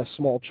lot of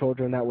small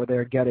children that were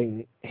there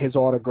getting his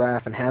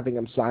autograph and having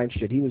him sign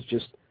shit. He was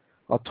just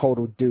a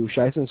total douche.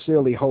 I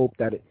sincerely hope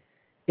that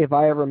if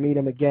I ever meet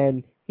him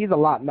again, he's a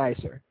lot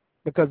nicer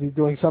because he's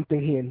doing something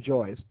he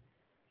enjoys.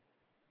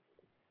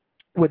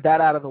 with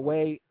that out of the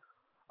way,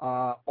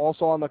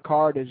 also on the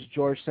card is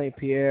George St.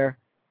 Pierre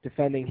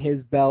defending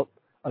his belt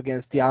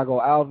against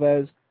Thiago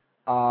Alves.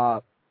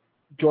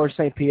 George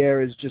St.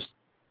 Pierre is just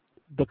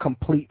the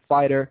complete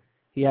fighter.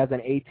 He has an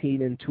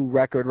 18-2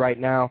 record right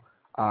now.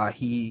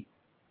 He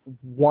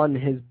won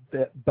his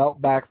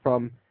belt back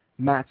from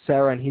Matt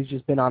Serra, and he's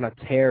just been on a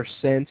tear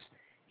since.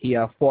 He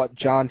fought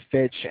John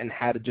Fitch and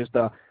had just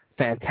a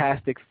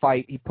fantastic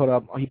fight. He put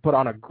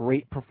on a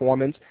great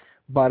performance.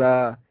 But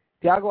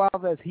Thiago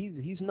Alves,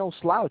 he's no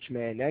slouch,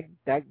 man.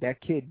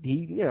 That kid,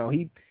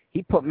 he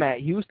put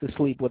Matt Hughes to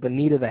sleep with a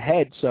knee to the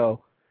head.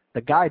 So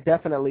the guy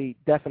definitely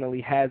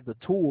has the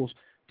tools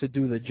to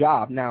do the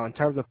job. Now, in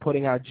terms of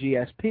putting out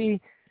GSP,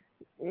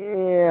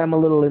 I'm a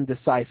little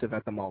indecisive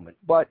at the moment.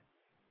 But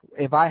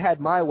if I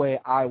had my way,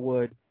 I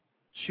would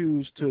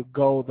choose to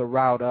go the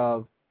route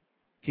of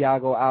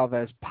Thiago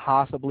Alves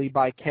possibly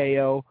by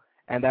KO,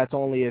 and that's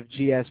only if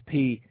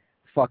GSP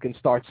fucking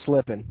starts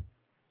slipping.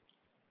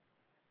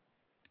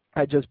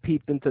 I just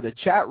peeped into the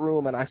chat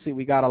room, and I see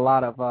we got a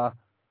lot of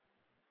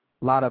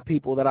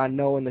people that I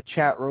know in the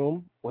chat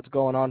room. What's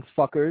going on,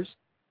 fuckers?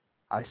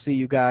 I see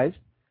you guys.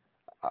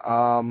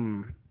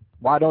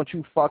 Why don't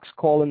you fucks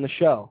call in the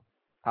show?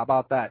 How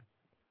about that?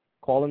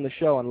 Call in the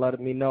show and let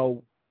me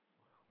know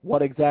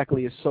what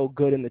exactly is so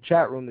good in the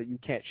chat room that you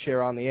can't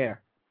share on the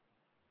air.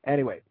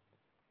 Anyway,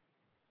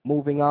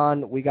 moving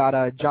on, we got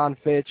John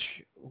Fitch,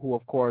 who,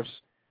 of course,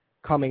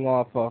 coming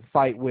off a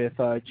fight with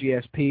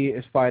GSP,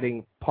 is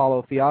fighting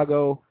Paulo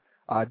Thiago.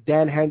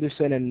 Dan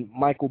Henderson and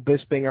Michael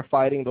Bisping are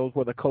fighting. Those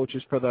were the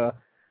coaches for the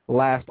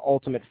last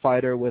Ultimate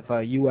Fighter with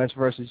U.S.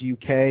 versus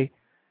U.K.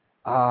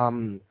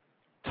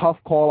 Tough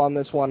call on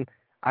this one.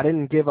 I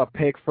didn't give a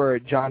pick for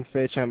John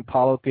Fitch and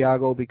Paulo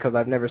Thiago because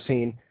I've never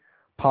seen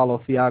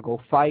Paulo Thiago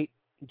fight.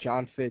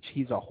 John Fitch,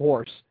 he's a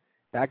horse.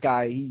 That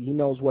guy, he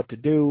knows what to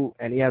do,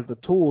 and he has the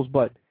tools,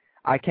 but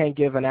I can't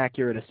give an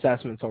accurate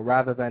assessment. So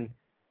rather than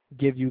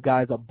give you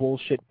guys a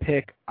bullshit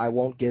pick, I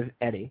won't give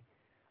any.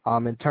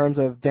 In terms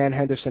of Dan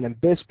Henderson and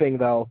Bisping,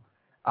 though,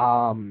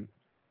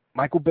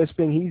 Michael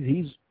Bisping,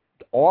 he's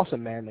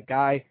awesome, man. The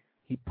guy,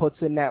 he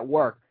puts in that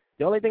work.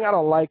 The only thing I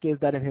don't like is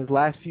that in his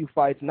last few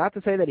fights, not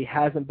to say that he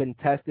hasn't been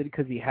tested,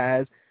 because he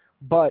has,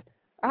 but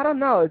I don't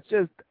know. It's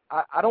just,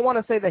 I don't want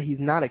to say that he's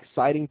not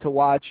exciting to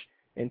watch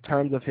in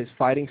terms of his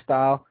fighting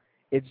style.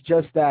 It's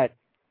just that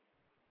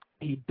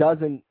he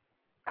doesn't,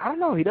 I don't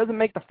know, he doesn't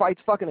make the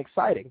fights fucking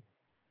exciting.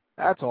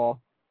 That's all.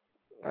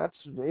 That's,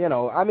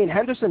 I mean,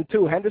 Henderson,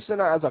 too. Henderson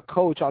as a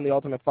coach on The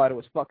Ultimate Fighter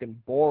was fucking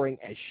boring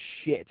as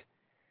shit.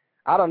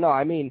 I don't know.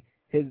 I mean,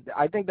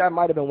 I think that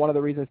might have been one of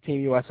the reasons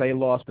Team USA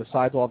lost,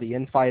 besides all the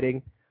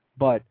infighting,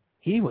 but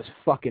he was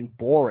fucking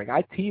boring.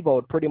 I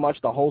TiVo'd pretty much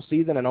the whole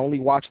season and only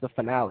watched the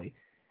finale,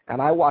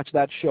 and I watched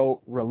that show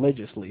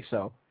religiously.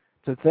 So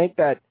to think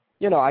that,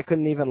 I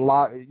couldn't even,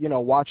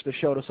 watch the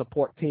show to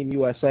support Team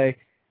USA,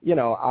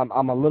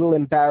 I'm a little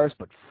embarrassed,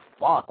 but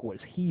fuck, was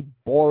he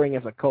boring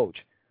as a coach.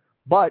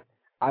 But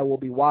I will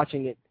be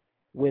watching it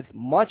with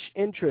much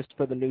interest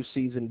for the new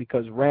season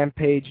because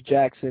Rampage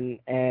Jackson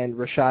and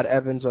Rashad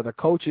Evans are the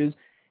coaches,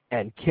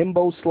 and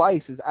Kimbo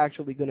Slice is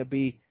actually going to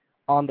be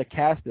on the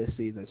cast this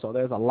season. So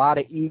there's a lot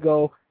of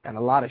ego and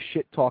a lot of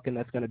shit talking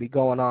that's going to be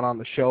going on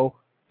the show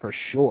for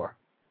sure.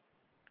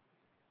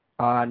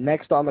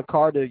 Next on the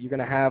card, you're going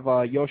to have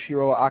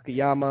Yoshiro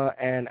Akiyama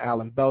and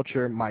Alan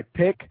Belcher. My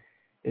pick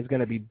is going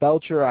to be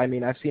Belcher. I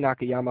mean, I've seen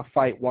Akiyama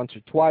fight once or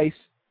twice.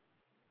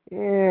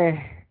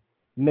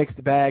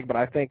 Mixed bag, but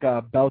I think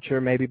Belcher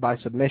maybe by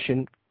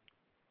submission.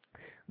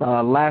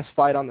 Last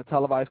fight on the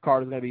televised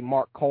card is going to be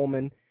Mark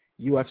Coleman,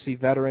 UFC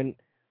veteran,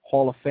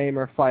 Hall of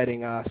Famer,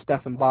 fighting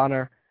Stephan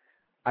Bonner.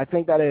 I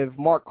think that if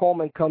Mark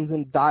Coleman comes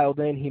in dialed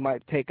in, he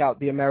might take out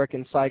the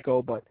American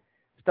Psycho, but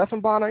Stephan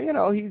Bonner,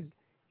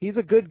 he's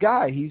a good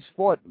guy. He's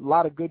fought a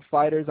lot of good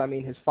fighters. I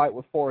mean, his fight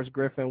with Forrest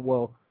Griffin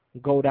will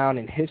go down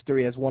in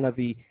history as one of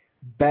the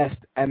best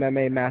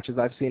MMA matches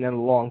I've seen in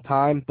a long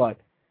time, but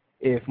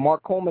if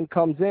Mark Coleman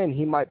comes in,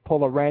 he might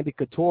pull a Randy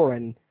Couture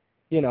and,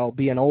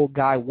 be an old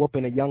guy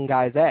whooping a young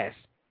guy's ass.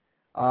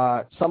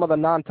 Some of the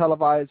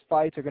non-televised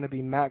fights are going to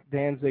be Mac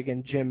Danzig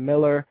and Jim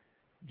Miller,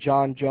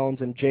 John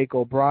Jones and Jake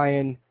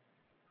O'Brien,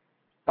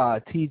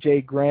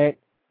 T.J. Grant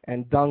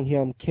and Dong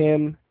Hyun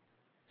Kim,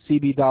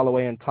 C.B.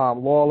 Dalloway and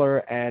Tom Lawler,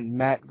 and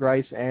Matt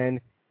Grice and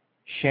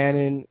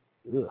Shannon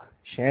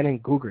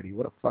Gugerty.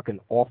 What a fucking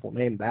awful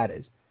name that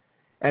is.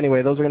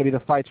 Anyway, those are going to be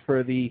the fights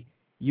for the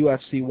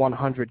UFC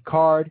 100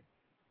 card.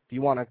 If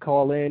you want to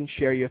call in,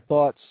 share your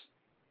thoughts,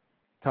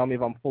 tell me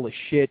if I'm full of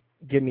shit,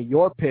 give me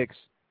your picks,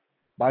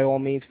 by all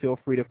means, feel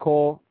free to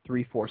call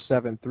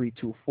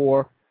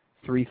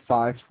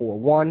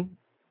 347-324-3541.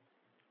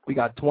 We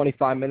got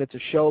 25 minutes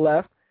of show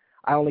left.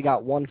 I only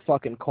got one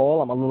fucking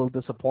call. I'm a little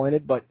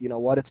disappointed, but you know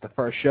what? It's the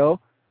first show,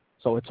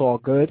 so it's all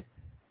good.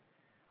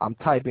 I'm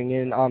typing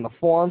in on the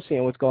forum,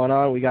 seeing what's going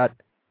on. We got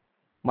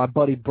my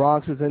buddy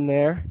Bronx is in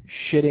there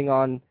shitting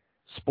on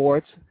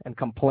sports and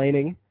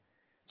complaining.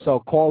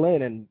 So call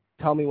in and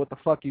tell me what the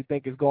fuck you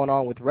think is going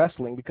on with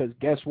wrestling, because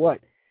guess what?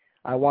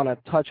 I want to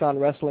touch on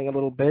wrestling a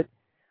little bit.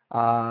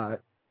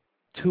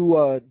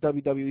 Two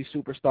WWE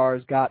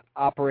superstars got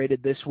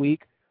operated this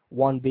week,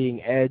 one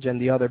being Edge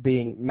and the other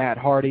being Matt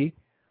Hardy.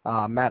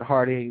 Matt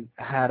Hardy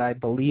had, I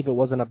believe it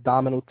was an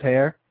abdominal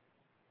tear.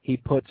 He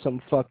put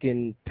some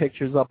fucking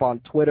pictures up on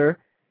Twitter,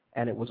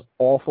 and it was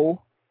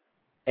awful.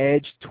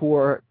 Edge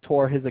tore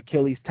his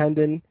Achilles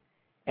tendon,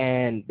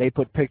 and they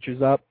put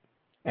pictures up,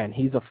 and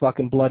he's a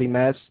fucking bloody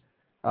mess.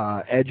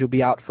 Edge will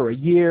be out for a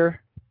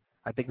year.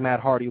 I think Matt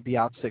Hardy will be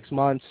out 6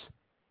 months.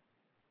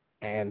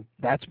 And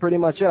that's pretty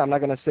much it. I'm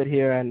not going to sit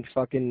here and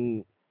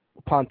fucking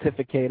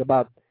pontificate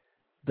about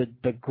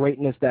the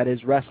greatness that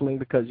is wrestling,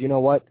 because you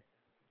know what?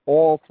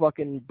 All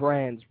fucking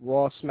brands,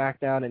 Raw,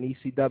 SmackDown, and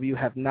ECW,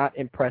 have not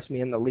impressed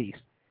me in the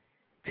least.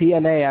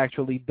 TNA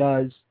actually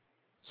does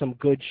some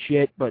good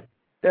shit, but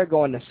they're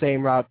going the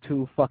same route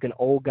too. Fucking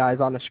old guys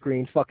on the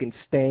screen, fucking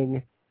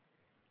Sting,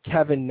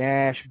 Kevin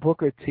Nash,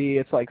 Booker T.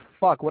 It's like,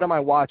 fuck, what am I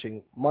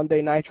watching?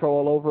 Monday Nitro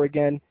all over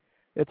again?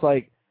 It's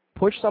like,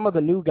 push some of the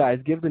new guys.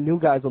 Give the new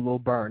guys a little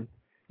burn.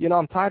 You know,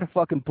 I'm tired of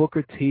fucking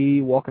Booker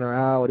T walking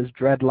around with his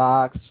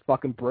dreadlocks,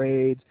 fucking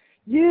braids.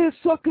 Yeah,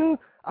 sucker.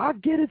 I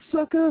get it,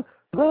 sucker.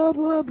 Blah,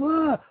 blah,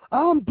 blah.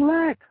 I'm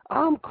black.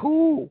 I'm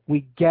cool.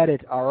 We get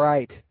it, all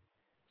right.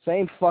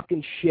 Same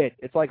fucking shit.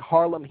 It's like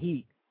Harlem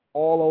Heat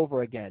all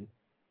over again.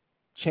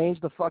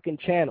 Change the fucking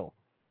channel.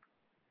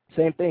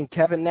 Same thing,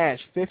 Kevin Nash,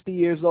 50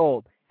 years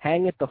old.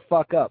 Hang it the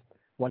fuck up.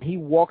 When he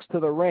walks to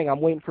the ring, I'm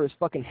waiting for his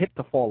fucking hip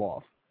to fall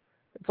off.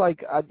 It's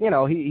like, you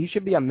know, he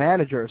should be a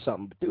manager or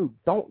something. Dude,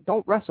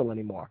 don't wrestle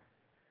anymore.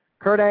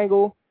 Kurt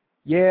Angle,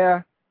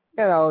 yeah,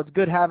 you know, it's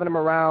good having him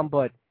around,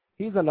 but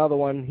he's another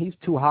one. He's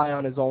too high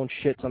on his own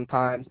shit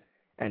sometimes,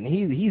 and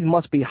he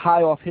must be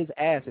high off his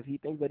ass if he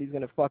thinks that he's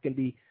going to fucking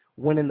be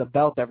winning the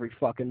belt every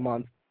fucking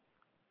month.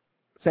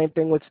 Same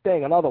thing with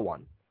Sting, another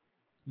one.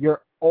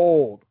 You're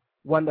old.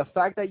 When the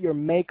fact that your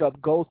makeup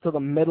goes to the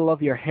middle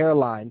of your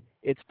hairline,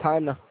 it's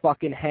time to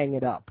fucking hang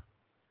it up.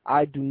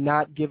 I do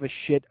not give a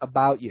shit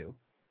about you.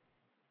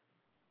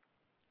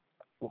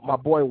 My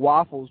boy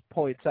Waffles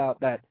points out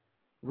that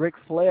Ric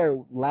Flair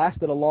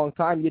lasted a long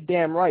time. You're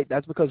damn right.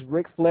 That's because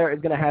Ric Flair is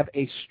going to have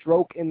a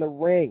stroke in the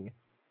ring.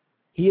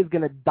 He is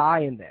going to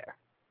die in there.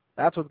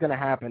 That's what's going to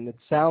happen. It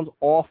sounds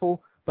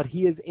awful, but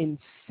he is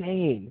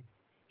insane.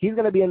 He's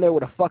going to be in there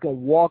with a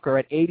fucking walker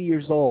at 80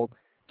 years old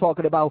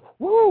talking about,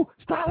 woo,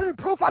 styling and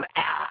profile,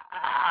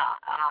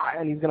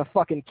 and he's going to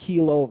fucking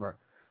keel over.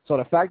 So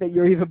the fact that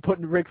you're even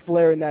putting Ric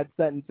Flair in that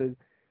sentence is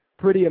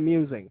pretty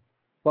amusing.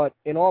 But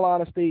in all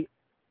honesty,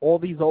 all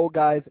these old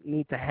guys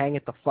need to hang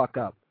it the fuck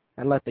up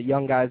and let the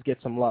young guys get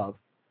some love.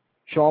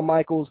 Shawn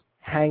Michaels,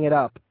 hang it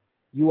up.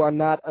 You are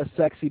not a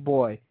sexy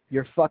boy.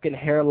 Your fucking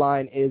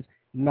hairline is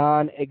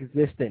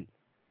non-existent.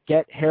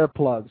 Get hair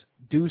plugs.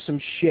 Do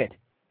some shit.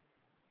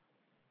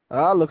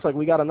 Looks like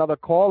we got another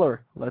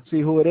caller. Let's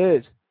see who it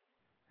is.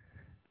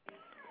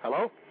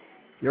 Hello?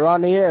 You're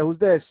on the air. Who's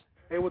this?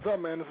 Hey, what's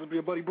up, man? This is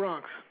your buddy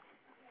Bronx.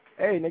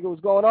 Hey, nigga,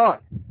 what's going on?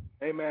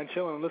 Hey, man,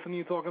 chilling. Listening to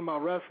you talking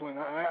about wrestling.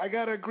 I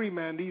gotta agree,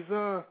 man. These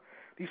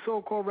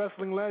so-called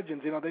wrestling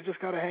legends, you know, they just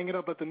gotta hang it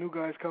up, let the new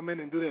guys come in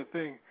and do their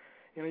thing.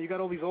 You know, you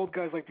got all these old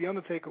guys like The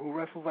Undertaker who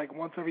wrestles like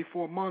once every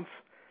 4 months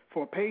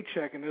for a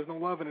paycheck, and there's no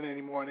love in it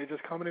anymore, and they're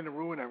just coming in and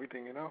ruin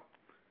everything, you know?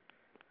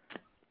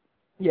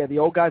 Yeah, the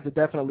old guys are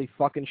definitely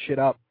fucking shit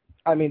up.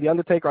 I mean, The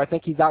Undertaker, I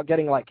think he's out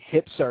getting, like,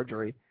 hip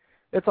surgery.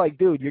 It's like,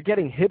 dude, you're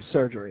getting hip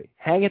surgery.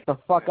 Hang it the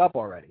fuck up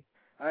already.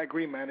 I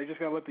agree, man. They just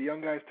got to let the young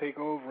guys take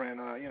over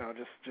and, you know,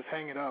 just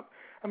hang it up.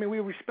 I mean, we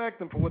respect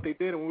them for what they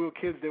did, and when we were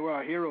kids, they were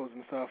our heroes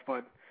and stuff,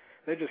 but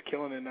they're just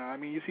killing it now. I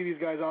mean, you see these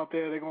guys out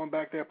there, they're going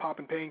back there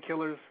popping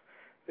painkillers.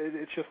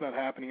 It's just not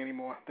happening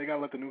anymore. They got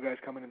to let the new guys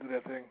come in and do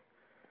their thing.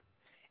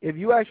 If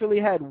you actually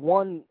had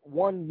one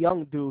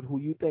young dude who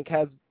you think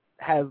has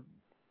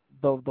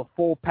the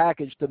full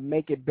package to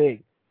make it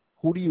big,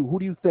 who do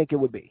you think it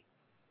would be?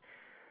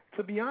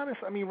 To be honest,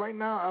 I mean, right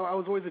now, I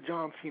was always a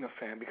John Cena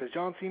fan because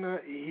John Cena,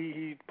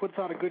 he puts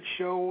out a good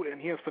show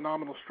and he has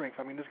phenomenal strength.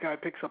 I mean, this guy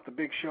picks up the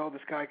big show.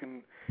 This guy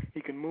can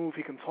move.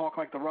 He can talk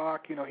like The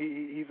Rock. You know,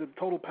 he's a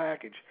total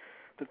package.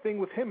 The thing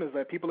with him is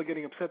that people are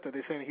getting upset that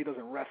they're saying he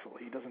doesn't wrestle.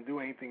 He doesn't do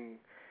anything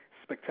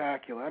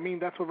spectacular. I mean,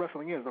 that's what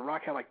wrestling is. The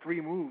Rock had like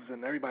 3 moves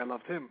and everybody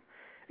loved him.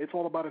 It's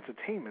all about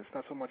entertainment. It's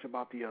not so much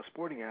about the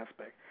sporting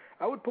aspect.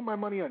 I would put my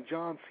money on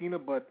John Cena,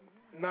 but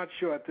not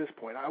sure at this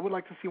point. I would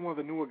like to see one of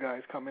the newer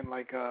guys come in,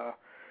 like,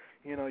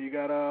 you know, you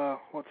got,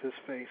 what's his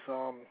face?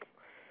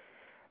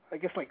 I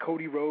guess like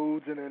Cody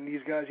Rhodes and these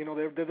guys, you know,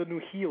 they're the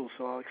new heels.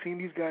 So like, seeing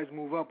these guys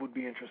move up would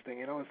be interesting,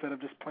 you know, instead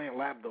of just playing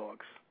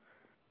lapdogs.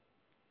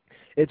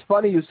 It's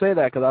funny you say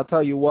that because I'll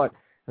tell you what,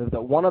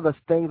 one of the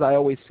things I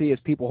always see is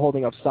people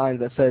holding up signs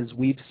that says,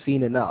 "We've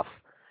seen enough."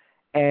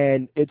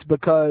 And it's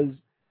because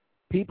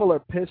people are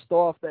pissed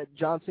off that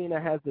John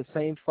Cena has the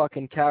same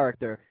fucking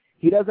character.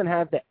 He doesn't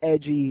have the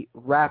edgy,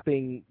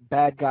 rapping,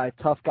 bad guy,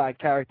 tough guy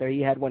character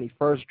he had when he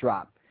first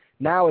dropped.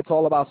 Now it's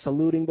all about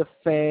saluting the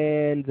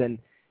fans and,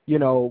 you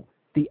know,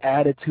 the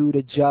attitude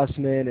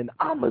adjustment and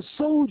I'm a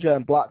soldier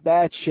and blah.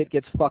 That shit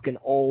gets fucking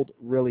old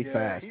really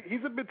fast.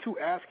 He's a bit too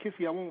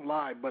ass-kissy, I won't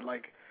lie, but,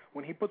 like,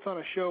 when he puts on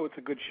a show, it's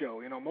a good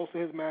show. You know, most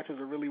of his matches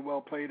are really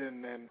well played,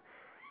 and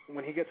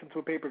when he gets into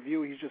a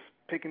pay-per-view, he's just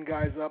picking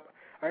guys up.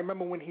 I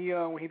remember when he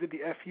did the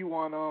FU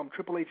on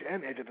Triple H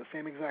and Edge at the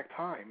same exact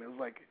time. It was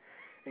like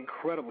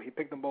incredible. He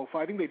picked them both.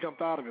 I think they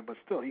jumped out of it, but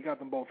still, he got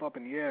them both up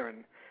in the air.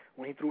 And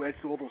when he threw Edge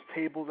through all those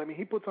tables, I mean,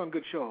 he puts on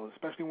good shows,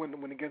 especially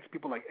when against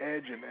people like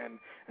Edge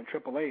and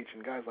Triple H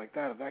and guys like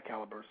that of that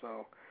caliber.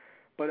 So,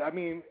 but I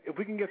mean, if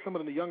we can get some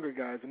of the younger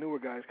guys, the newer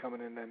guys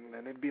coming in, then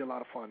it'd be a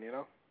lot of fun, you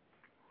know.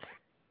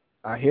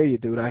 I hear you,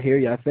 dude. I hear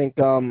you. I think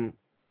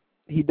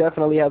he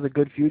definitely has a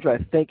good future.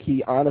 I think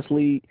he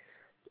honestly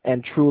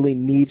and truly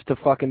needs to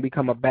fucking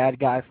become a bad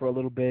guy for a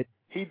little bit.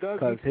 He does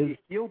need to be a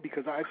heel,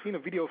 because I've seen a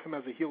video of him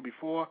as a heel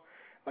before.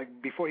 Like,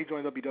 before he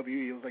joined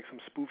WWE, it was like some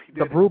spoof he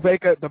did. The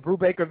Brew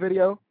Baker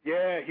video?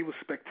 Yeah, he was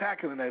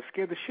spectacular, and that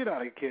scared the shit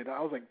out of the kid.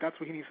 I was like, that's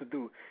what he needs to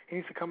do. He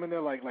needs to come in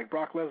there like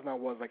Brock Lesnar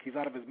was, like he's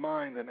out of his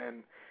mind,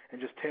 and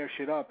just tear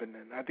shit up, and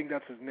I think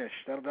that's his niche.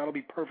 That'll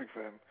be perfect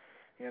for him,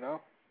 you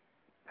know?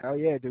 Hell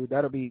yeah, dude.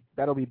 That'll be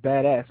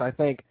badass. I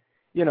think,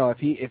 you know,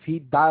 if he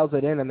dials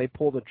it in and they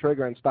pull the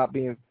trigger and stop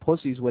being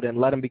pussies with it and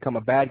let him become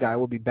a bad guy, it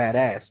will be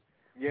badass.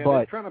 Yeah, but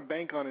they're trying to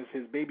bank on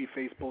his baby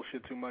face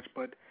bullshit too much,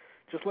 but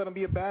just let him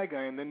be a bad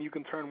guy, and then you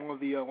can turn one of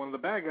the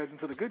bad guys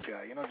into the good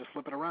guy. You know, just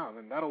flip it around,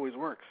 and that always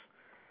works.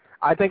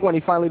 I think when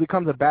he finally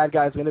becomes a bad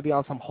guy, it's going to be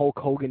on some Hulk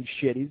Hogan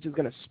shit. He's just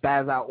going to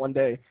spaz out one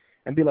day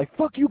and be like,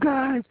 "Fuck you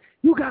guys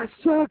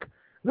suck,"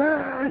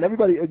 and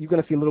everybody, you're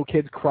going to see little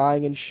kids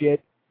crying and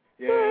shit.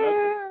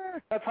 Yeah.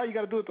 That's how you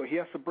got to do it, though. He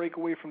has to break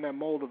away from that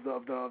mold of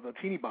the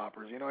teeny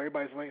boppers. You know,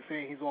 everybody's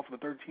saying he's all for the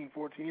 13,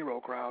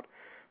 14-year-old crowd,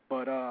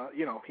 but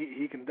you know,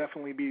 he can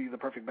definitely be the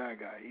perfect bad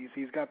guy.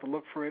 He's got the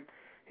look for it.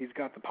 He's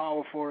got the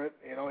power for it.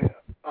 You know,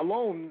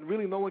 alone,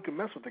 really, no one can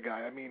mess with the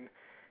guy. I mean,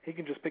 he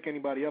can just pick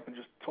anybody up and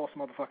just toss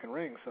him out the fucking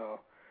ring. So,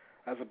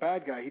 as a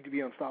bad guy, he'd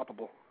be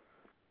unstoppable.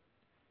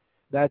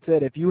 That's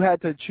it. If you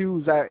had to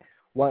choose, I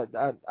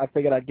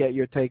figured I'd get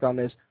your take on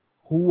this.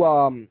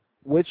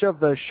 Which of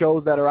the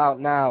shows that are out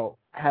now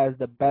has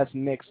the best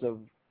mix of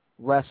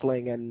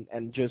wrestling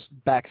and just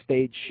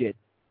backstage shit?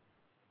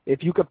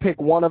 If you could pick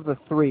one of the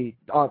three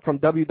from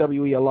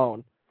WWE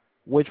alone,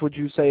 which would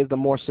you say is the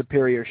more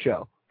superior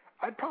show?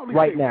 I'd probably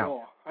right say now.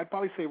 Raw. I'd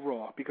probably say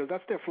Raw, because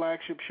that's their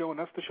flagship show, and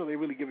that's the show they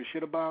really give a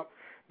shit about.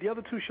 The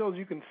other two shows,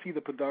 you can see the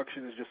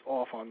production is just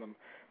off on them.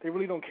 They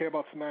really don't care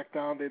about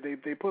SmackDown.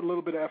 They put a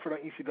little bit of effort on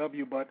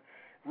ECW, but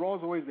Raw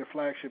is always their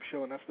flagship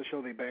show, and that's the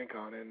show they bank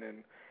on.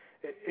 And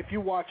if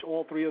you watch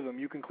all three of them,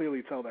 you can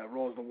clearly tell that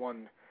Raw is the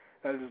one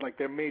that is like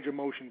their major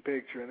motion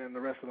picture, and then the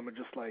rest of them are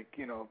just like,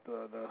 you know,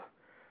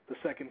 the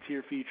second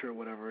tier feature or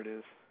whatever it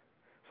is.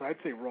 So I'd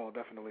say Raw,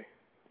 definitely.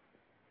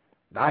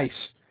 Nice.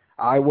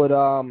 I would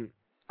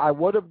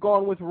have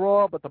gone with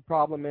Raw, but the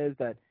problem is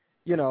that,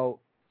 you know,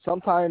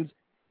 sometimes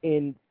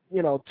in,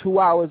 you know, 2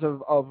 hours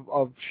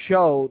of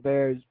show,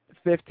 there's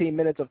 15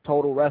 minutes of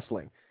total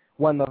wrestling.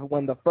 When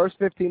the first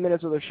 15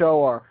 minutes of the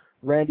show are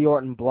Randy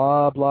Orton,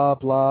 blah, blah,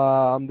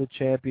 blah, I'm the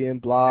champion,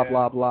 blah,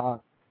 blah, blah,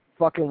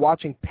 fucking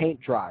watching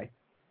paint dry.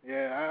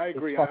 Yeah, I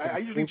agree. I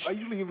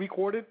usually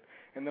record it,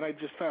 and then I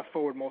just fast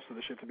forward most of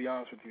the shit, to be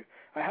honest with you.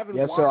 I haven't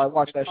Yes, sir, I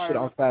watch that shit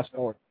on fast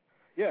forward.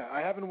 Yeah,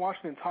 I haven't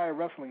watched an entire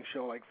wrestling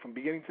show, like, from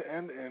beginning to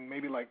end in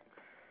maybe, like,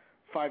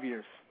 5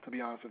 years, to be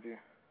honest with you.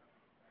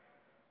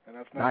 And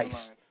that's not nice.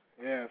 lying.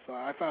 Yeah, so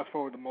I fast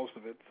forward to most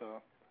of it,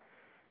 so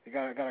you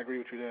gotta agree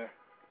with you there.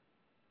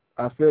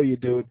 I feel you,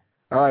 dude.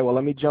 All right, well,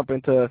 let me jump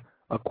into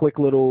a quick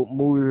little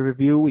movie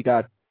review. We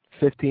got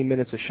 15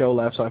 minutes of show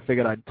left, so I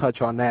figured I'd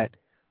touch on that.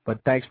 But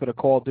thanks for the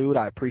call, dude.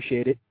 I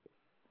appreciate it.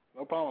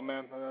 No problem,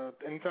 man.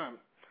 Anytime.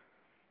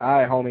 All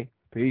right, homie.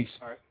 Peace.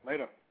 All right,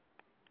 later.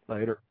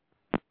 Later.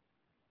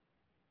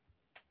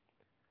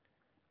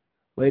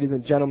 Ladies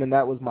and gentlemen,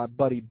 that was my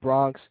buddy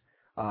Bronx,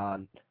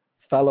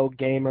 fellow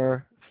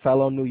gamer,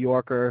 fellow New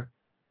Yorker,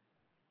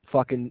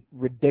 fucking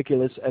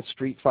ridiculous at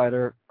Street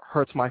Fighter,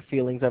 hurts my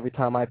feelings every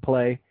time I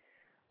play.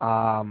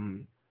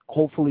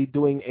 Hopefully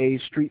doing a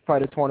Street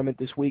Fighter tournament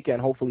this weekend.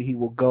 Hopefully he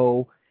will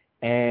go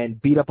and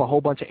beat up a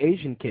whole bunch of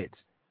Asian kids,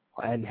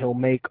 and he'll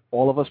make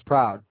all of us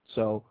proud.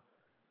 So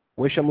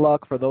wish him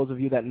luck for those of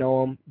you that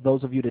know him.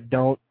 Those of you that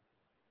don't,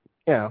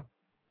 you know,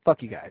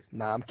 fuck you guys.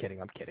 Nah, I'm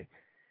kidding.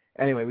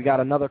 Anyway, we got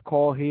another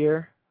call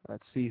here.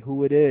 Let's see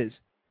who it is.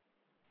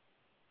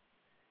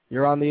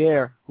 You're on the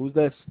air. Who's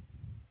this?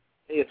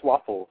 Hey, it's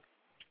Waffle.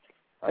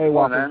 Hey,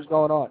 Waffle, what's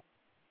going on?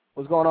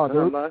 What's going on,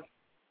 dude?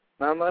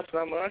 Not much.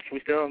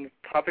 We still on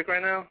topic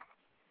right now?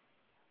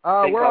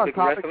 We're on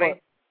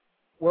topic.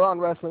 We're on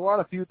wrestling. We're on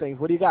a few things.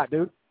 What do you got,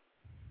 dude?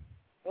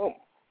 Oh,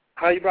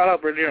 how you brought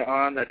up earlier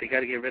on that they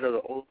got to get rid of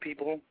the old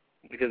people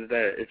because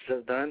it's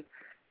just done.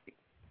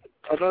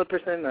 Another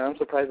person that I'm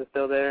surprised is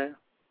still there,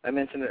 I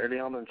mentioned it early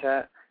on in the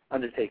chat,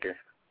 Undertaker.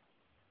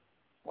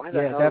 Why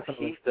the hell is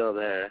he still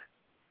there?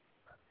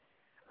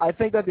 I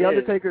think that the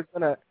Undertaker's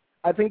gonna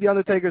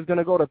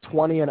go to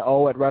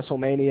 20-0 at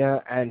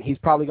WrestleMania, and he's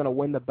probably gonna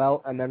win the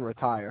belt and then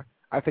retire.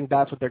 I think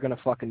that's what they're gonna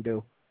fucking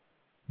do.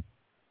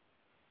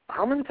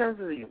 How many times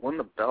has he won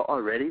the belt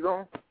already,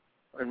 though?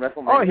 In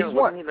WrestleMania? Oh, he's won.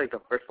 Wasn't he like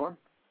the first one?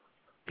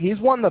 he's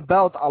won the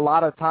belt a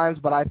lot of times,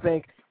 but I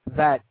think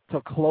that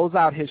to close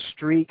out his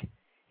streak,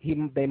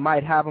 they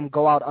might have him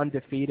go out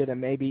undefeated and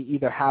maybe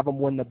either have him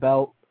win the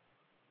belt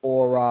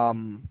or,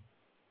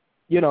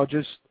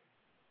 just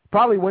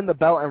probably win the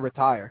belt and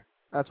retire.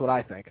 That's what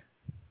I think.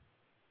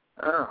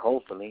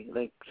 Hopefully.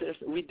 Like,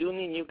 seriously, we do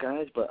need new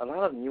guys, but a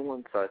lot of new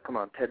ones are, come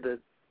on, Ted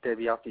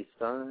DiBiase's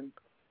son,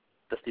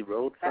 Dusty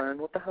Rhodes' son.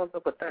 What the hell's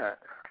up with that?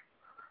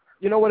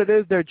 You know what it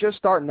is? They're just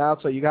starting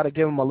out, so you got to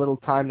give them a little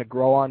time to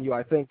grow on you.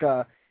 I think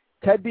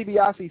Ted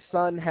DiBiase's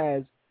son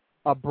has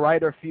a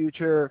brighter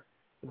future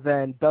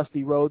than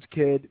Dusty Rhodes'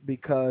 kid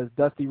because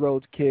Dusty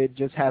Rhodes' kid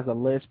just has a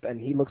lisp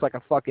and he looks like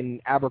a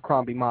fucking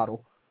Abercrombie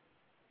model.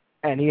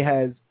 And he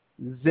has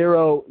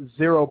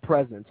zero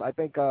presence. I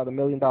think the $1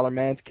 Million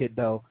Man's kid,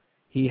 though,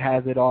 he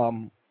has it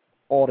all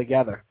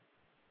together.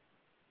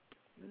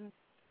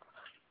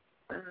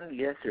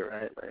 Yes, you're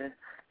right, man.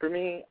 For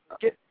me...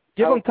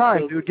 Give him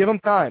time, dude. Give him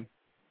time.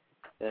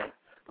 Yeah.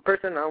 The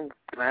person I'm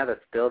glad that's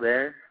still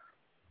there,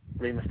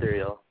 Rey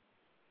Mysterio.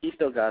 He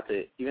still got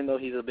it. Even though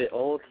he's a bit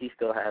old, he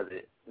still has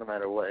it, no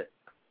matter what.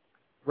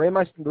 Rey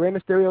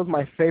Mysterio is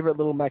my favorite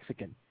little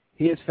Mexican.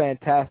 He is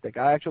fantastic.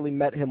 I actually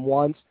met him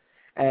once,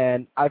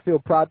 and I feel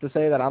proud to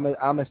say that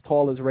I'm as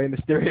tall as Rey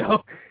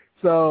Mysterio.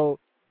 So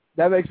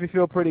that makes me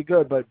feel pretty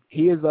good. But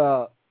he is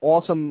a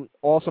awesome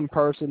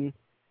person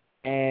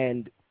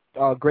and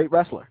a great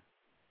wrestler.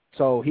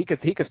 So he could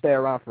stay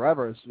around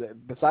forever.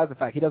 Besides the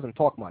fact he doesn't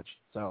talk much,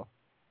 so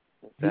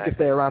he could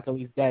stay around till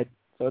he's dead.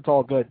 So it's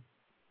all good.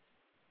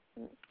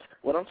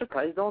 What I'm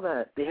surprised though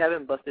that they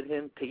haven't busted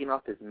him taking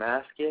off his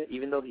mask yet,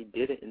 even though he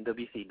did it in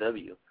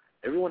WCW.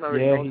 Everyone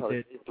already knows how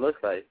it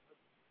looks like.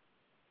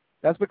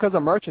 That's because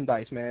of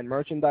merchandise, man.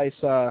 Merchandise,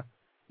 the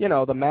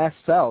masks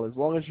sell. As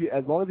long as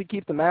he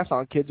keeps the mask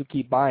on, kids will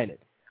keep buying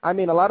it. I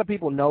mean, a lot of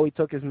people know he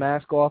took his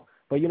mask off,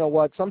 but you know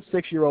what? Some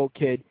 6-year-old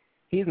kid,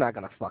 he's not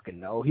going to fucking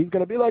know. He's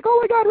going to be like, oh,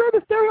 my God, Rey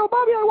Mysterio,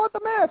 Mommy, I want the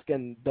mask.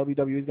 And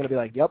WWE's going to be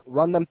like, yep,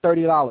 run them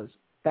 $30.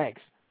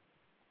 Thanks.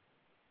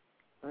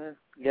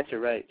 Yes, you're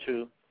right.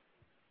 True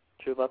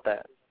about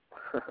that.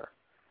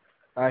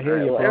 I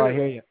hear you, bro. I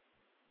hear you.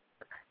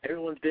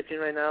 Everyone's bitching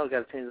right now. We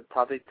got to change the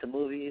topic to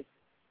movies.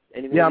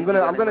 I'm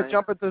gonna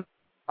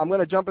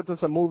jump into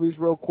some movies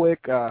real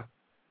quick.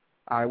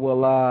 I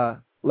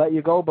will let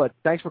you go, but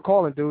thanks for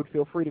calling, dude.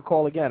 Feel free to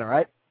call again. All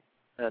right?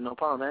 No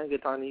problem, man.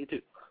 Good talking to you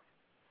too.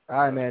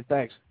 All right, man.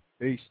 Thanks.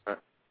 Peace.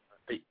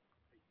 Peace.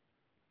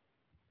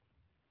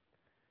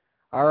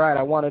 All right.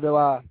 I wanted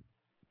to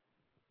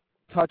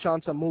touch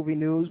on some movie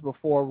news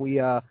before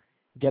we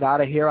get out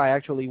of here. I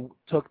actually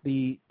took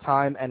the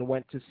time and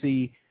went to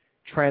see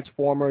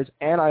Transformers,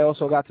 and I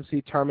also got to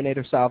see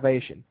Terminator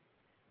Salvation.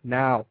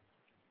 Now,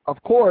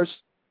 of course,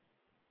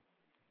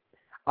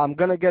 I'm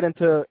going to get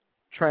into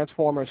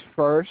Transformers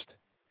first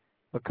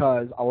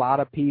because a lot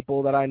of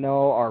people that I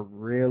know are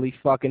really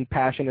fucking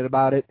passionate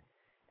about it.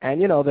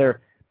 And,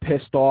 they're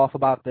pissed off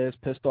about this,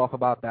 pissed off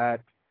about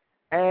that.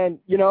 And,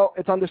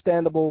 it's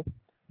understandable.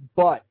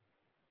 But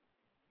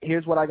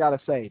here's what I got to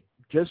say.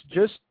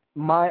 Just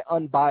my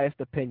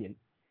unbiased opinion.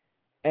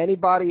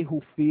 Anybody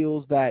who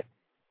feels that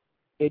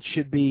it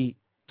should be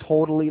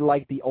totally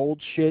like the old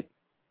shit,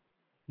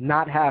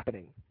 not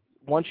happening.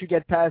 Once you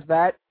get past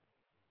that,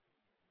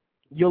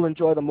 you'll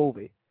enjoy the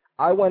movie.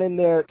 I went in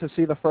there to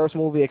see the first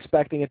movie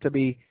expecting it to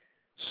be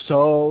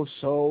so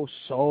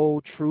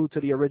true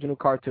to the original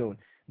cartoon.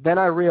 Then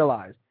I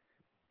realized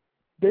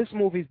this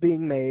movie's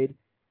being made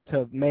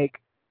to make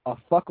a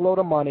fuckload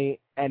of money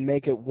and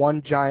make it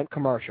one giant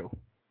commercial.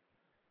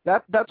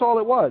 That's all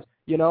it was.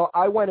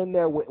 I went in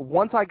there,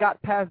 once I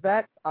got past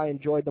that, I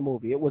enjoyed the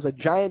movie. It was a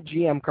giant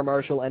GM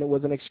commercial, and it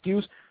was an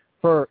excuse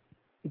for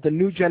the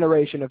new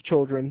generation of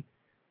children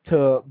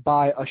to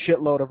buy a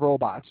shitload of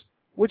robots,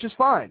 which is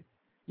fine,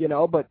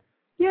 but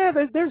yeah,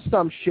 there's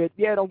some shit.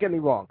 Yeah, don't get me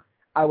wrong.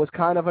 I was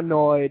kind of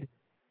annoyed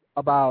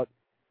about,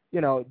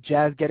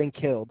 Jazz getting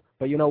killed,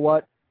 but you know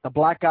what? The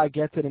black guy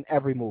gets it in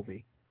every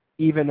movie,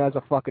 even as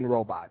a fucking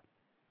robot.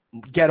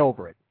 Get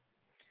over it.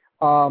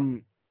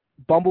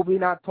 Bumblebee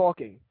not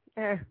talking.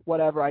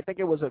 Whatever. I think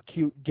it was a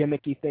cute,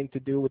 gimmicky thing to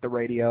do with the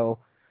radio.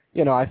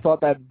 I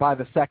thought that by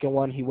the second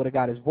one he would have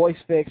got his voice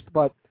fixed,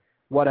 but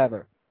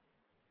whatever.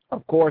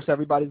 Of course,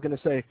 everybody's going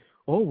to say,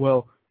 oh,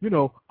 well,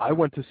 I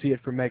went to see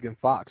it for Megan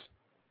Fox.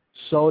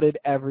 So did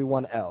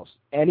everyone else.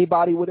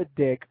 Anybody with a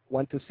dick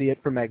went to see it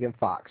for Megan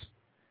Fox.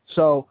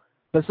 So,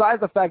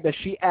 besides the fact that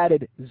she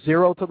added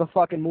 0 to the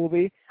fucking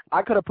movie,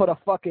 I could have put a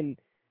fucking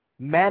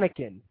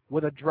mannequin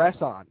with a dress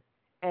on,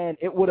 and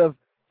it would have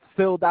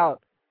filled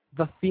out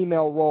the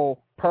female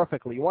role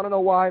perfectly. You want to know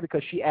why?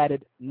 Because she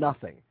added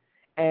nothing.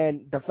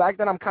 And the fact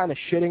that I'm kind of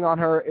shitting on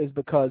her is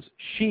because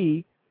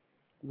she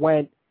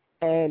went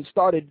and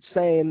started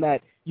saying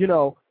that,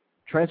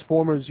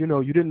 Transformers, you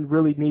didn't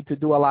really need to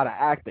do a lot of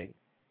acting.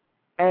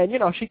 And,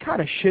 she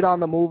kind of shit on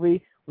the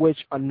movie,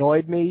 which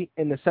annoyed me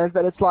in the sense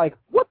that it's like,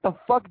 what the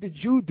fuck did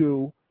you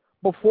do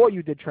before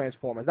you did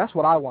Transformers? That's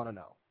what I want to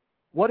know.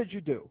 What did you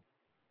do?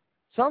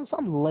 Some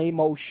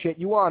lame-o shit.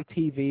 You were on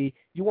TV.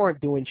 You weren't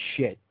doing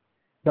shit.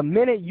 The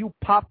minute you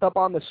popped up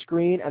on the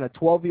screen and a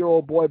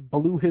 12-year-old boy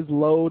blew his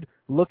load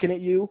looking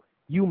at you,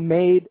 you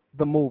made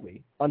the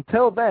movie.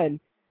 Until then,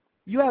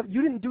 you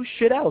didn't do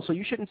shit else, so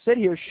you shouldn't sit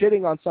here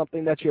shitting on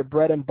something that's your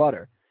bread and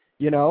butter.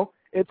 You know?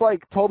 It's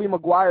like Tobey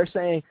Maguire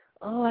saying,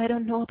 oh, I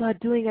don't know about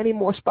doing any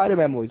more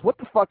Spider-Man movies. What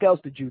the fuck else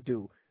did you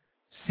do?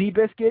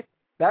 Seabiscuit?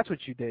 That's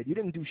what you did. You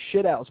didn't do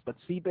shit else but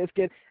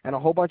Seabiscuit and a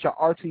whole bunch of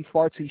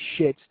artsy-fartsy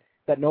shits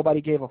that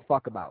nobody gave a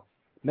fuck about.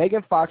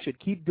 Megan Fox should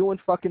keep doing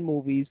fucking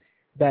movies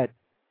that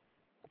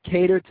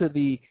cater to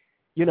the,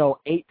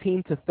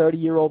 18 to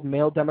 30-year-old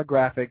male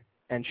demographic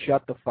and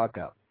shut the fuck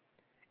up.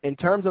 In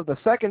terms of the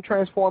second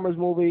Transformers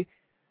movie,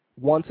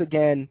 once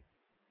again,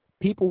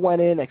 people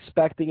went in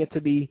expecting it to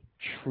be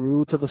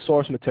true to the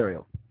source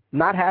material.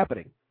 Not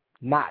happening.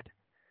 Not.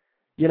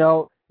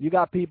 You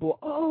got people,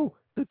 oh,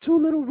 the two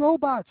little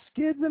robots,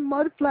 Skids and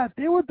Mudflap,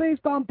 they were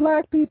based on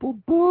black people,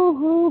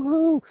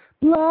 boo-hoo-hoo,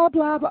 blah,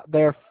 blah, blah.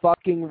 They're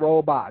fucking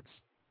robots.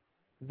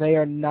 They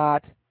are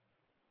not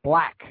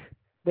black.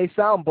 They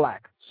sound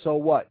black. So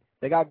what?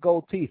 They got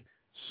gold teeth.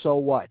 So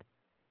what?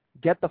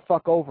 Get the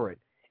fuck over it.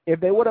 If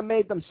they would have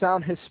made them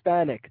sound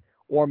Hispanic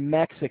or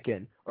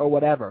Mexican or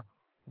whatever,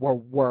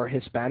 were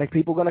Hispanic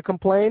people going to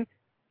complain?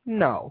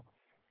 No.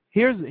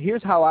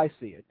 Here's how I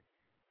see it.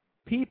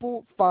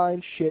 People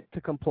find shit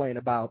to complain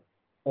about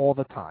all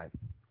the time.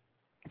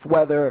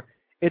 Whether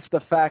it's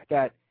the fact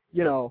that,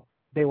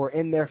 they were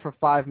in there for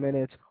 5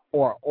 minutes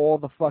or all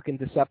the fucking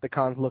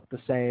Decepticons look the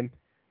same.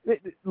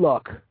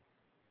 Look,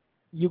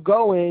 you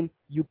go in,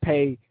 you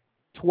pay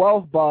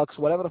 $12,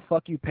 whatever the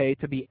fuck you pay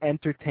to be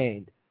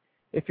entertained.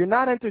 If you're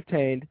not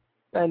entertained,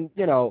 then,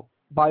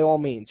 by all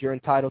means, you're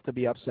entitled to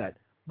be upset.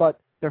 But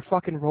they're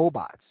fucking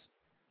robots.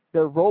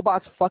 They're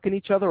robots fucking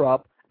each other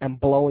up and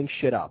blowing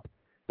shit up.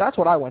 That's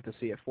what I went to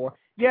see it for.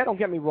 Yeah, don't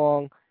get me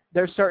wrong.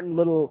 There's certain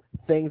little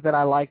things that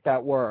I like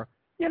that were,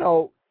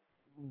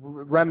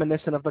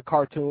 reminiscent of the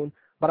cartoon,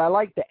 but I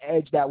like the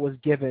edge that was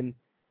given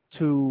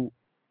to,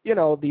 the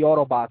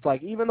Autobots.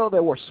 Like, even though they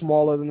were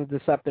smaller than the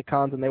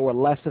Decepticons and there were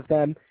less of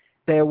them,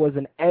 there was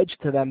an edge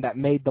to them that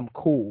made them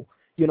cool.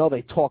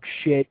 They talk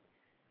shit,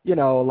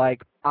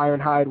 like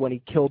Ironhide when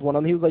he killed one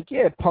of them. He was like,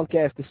 yeah,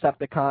 punk-ass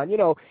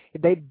Decepticon.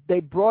 They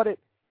brought it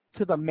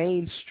to the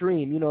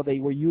mainstream. They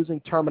were using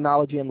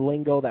terminology and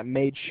lingo that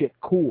made shit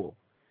cool.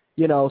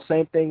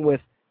 Same thing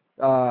with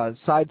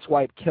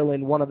Sideswipe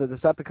killing one of the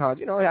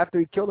Decepticons. After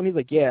he killed him, he's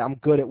like, yeah, I'm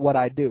good at what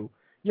I do.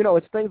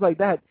 It's things like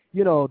that,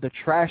 the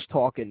trash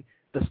talking,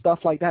 the stuff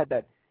like that,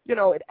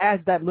 it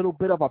adds that little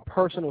bit of a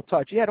personal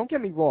touch. Yeah, don't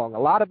get me wrong. A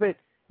lot of it,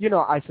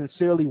 I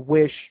sincerely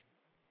wish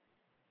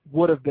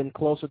would have been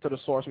closer to the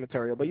source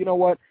material. But you know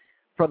what?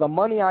 For the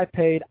money I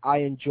paid, I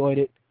enjoyed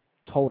it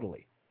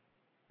totally.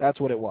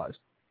 That's what it was.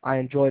 I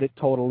enjoyed it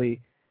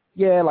totally.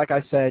 Yeah, like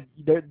I said,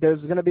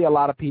 there's going to be a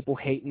lot of people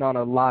hating on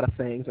a lot of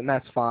things, and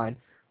that's fine.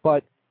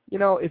 But,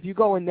 if you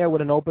go in there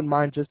with an open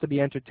mind just to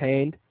be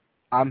entertained,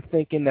 I'm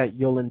thinking that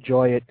you'll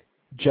enjoy it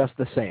just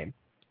the same.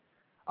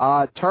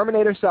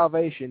 Terminator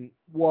Salvation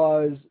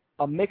was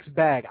a mixed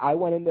bag. I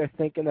went in there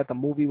thinking that the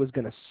movie was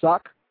going to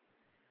suck.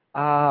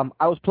 I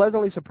was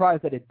pleasantly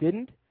surprised that it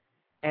didn't,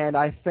 and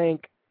I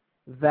think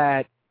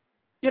that,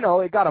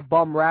 it got a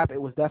bum rap.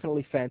 It was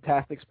definitely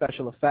fantastic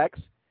special effects,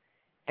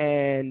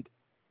 and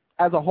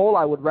as a whole,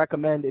 I would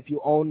recommend if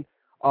you own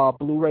a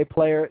Blu-ray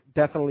player,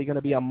 definitely going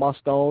to be a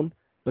must-own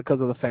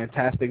because of the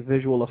fantastic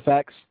visual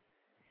effects,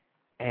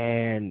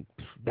 and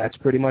that's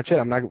pretty much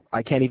it.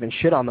 I can't even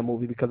shit on the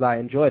movie because I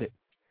enjoyed it.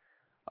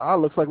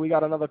 Looks like we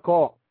got another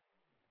call.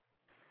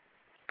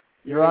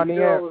 You're on the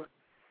air. I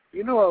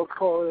was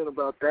calling in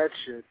about that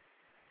shit.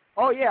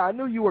 Oh, yeah, I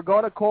knew you were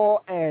going to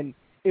call, and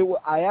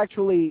I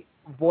actually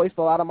voiced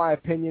a lot of my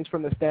opinions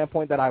from the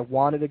standpoint that I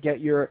wanted to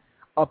get your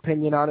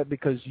opinion on it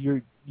because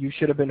you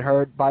should have been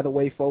heard. By the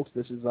way, folks,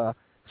 this is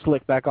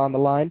Slick back on the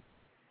line.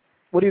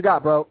 What do you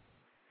got, bro?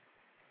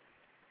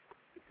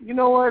 You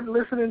know what?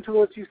 Listening to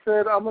what you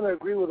said, I'm going to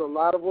agree with a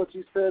lot of what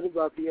you said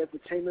about the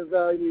entertainment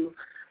value,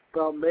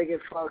 about Megan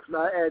Fox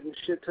not adding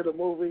shit to the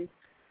movie.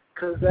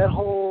 Because that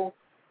whole,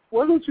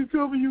 why don't you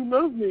tell me you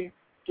love me?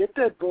 Get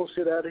that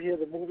bullshit out of here.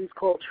 The movie's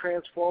called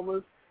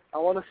Transformers. I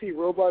want to see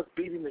robots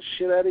beating the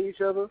shit out of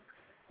each other.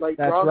 Like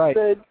Brock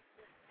said,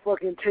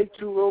 fucking take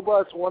two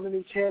robots, one in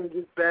each hand, and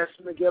just bash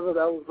them together.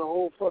 That was the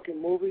whole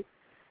fucking movie.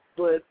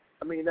 But,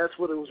 that's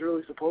what it was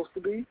really supposed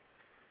to be.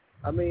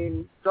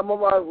 Some of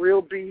my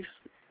real beefs,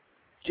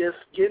 just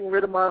getting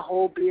rid of my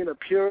whole being a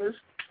purist.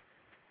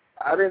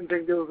 I didn't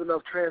think there was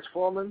enough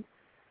transforming.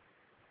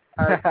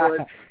 I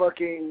thought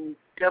fucking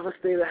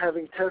Devastator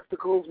having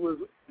testicles was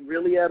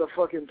really out of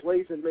fucking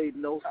place and made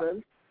no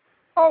sense.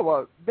 Oh,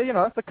 well,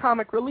 that's the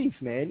comic relief,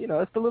 man.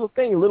 It's the little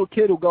thing. A little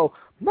kid will go,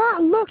 Ma,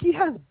 look, he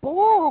has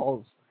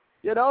balls.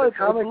 The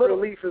comic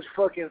relief is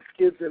fucking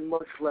Skids and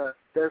Mudflap.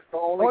 That's the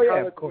only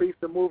comic relief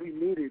the movie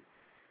needed.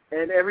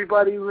 And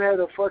everybody who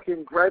had a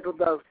fucking gripe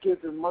about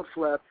Skids and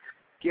Mudflap,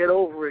 get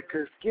over it,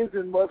 because Skids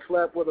and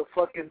Mudflap were the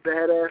fucking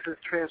badasses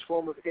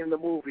Transformers in the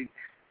movie.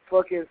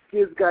 Fucking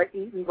Skids got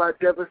eaten by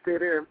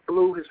Devastator and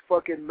blew his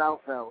fucking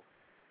mouth out.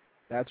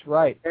 That's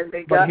right. And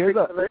they But got here's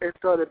together and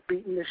started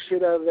beating the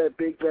shit out of that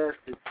big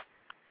bastard.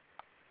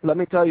 Let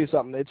me tell you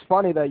something. It's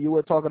funny that you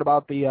were talking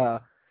about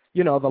the,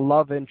 the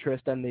love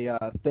interest and the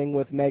thing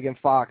with Megan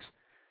Fox,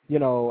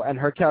 and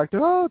her character.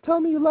 Oh, tell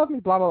me you love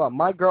me, blah, blah, blah.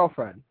 My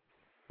girlfriend,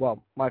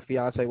 well, my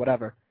fiance,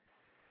 whatever,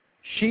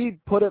 she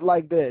put it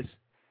like this: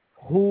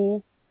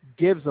 who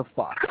gives a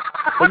fuck?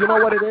 But you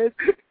know what it is?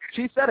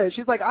 She said it.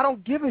 She's like, I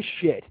don't give a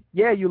shit.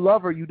 Yeah, you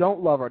love her, you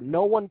don't love her.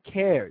 No one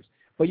cares.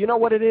 But you know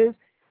what it is?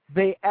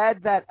 They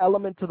add that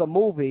element to the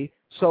movie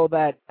so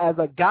that as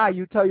a guy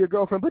you tell your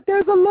girlfriend, but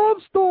there's a love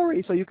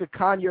story, so you could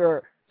con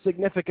your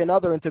significant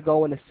other into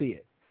going to see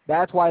it.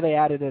 That's why they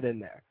added it in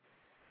there.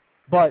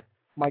 But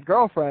my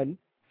girlfriend,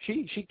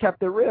 she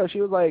kept it real.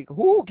 She was like,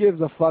 who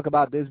gives a fuck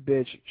about this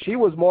bitch? She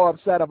was more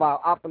upset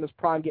about Optimus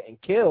Prime getting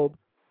killed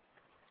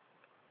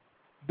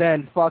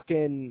than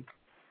fucking,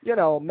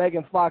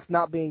 Megan Fox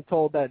not being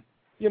told that,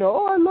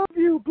 oh, I love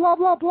you, blah,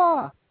 blah,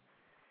 blah.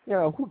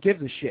 Who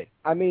gives a shit?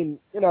 I mean,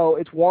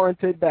 it's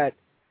warranted that,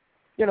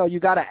 you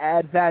got to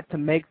add that to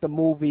make the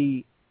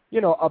movie,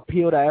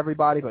 appeal to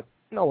everybody, but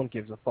no one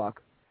gives a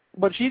fuck.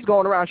 But she's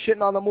going around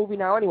shitting on the movie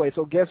now anyway,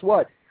 so guess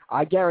what?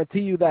 I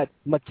guarantee you that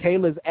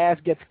Michaela's ass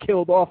gets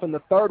killed off in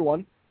the third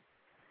one.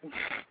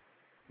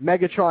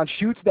 Megatron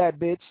shoots that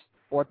bitch,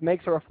 or it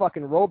makes her a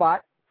fucking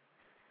robot.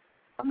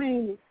 I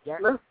mean,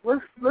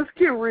 let's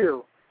get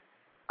real.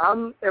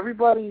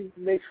 Everybody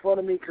makes fun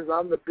of me because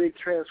I'm the big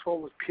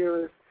Transformers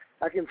purist.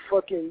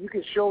 You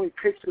can show me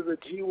pictures of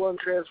G1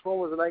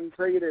 Transformers and I can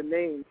tell you their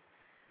names.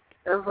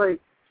 And it's like,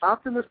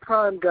 Optimus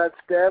Prime got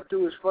stabbed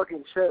through his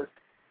fucking chest,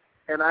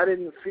 and I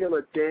didn't feel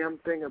a damn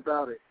thing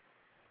about it.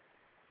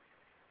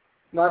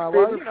 My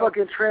favorite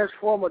fucking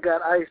Transformer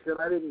got iced, and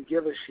I didn't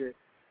give a shit.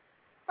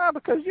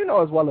 Because you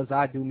know as well as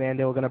I do, man,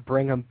 they were gonna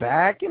bring him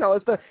back.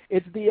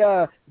 It's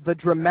the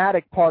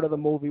dramatic part of the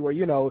movie where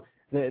the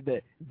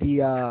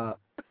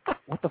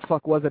what the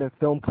fuck was it in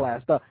film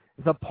class?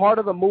 The part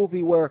of the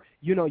movie where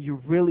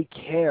you really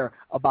care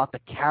about the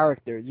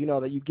character.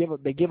 That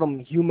they give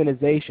them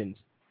humanizations.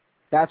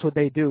 That's what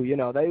they do.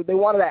 They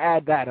wanted to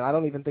add that, and I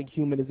don't even think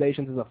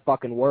humanizations is a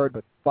fucking word,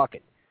 but fuck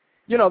it.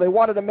 They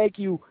wanted to make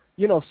you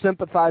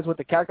sympathize with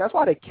the character. That's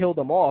why they killed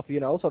them off,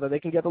 so that they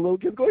can get the little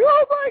kids going,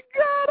 oh my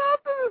God,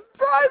 Optimus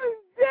Prime is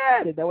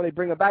dead. And then when they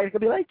bring him back, it's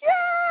going to be like,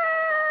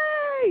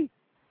 yay!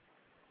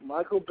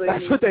 Michael Bay.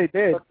 That's what they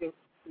did.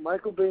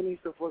 Michael Bay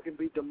needs to fucking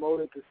be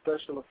demoted to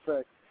special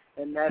effects,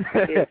 and that's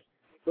it.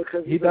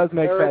 Because he does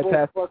make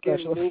fantastic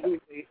special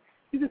effects.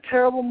 He's a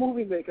terrible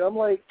movie maker. I'm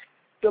like,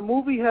 the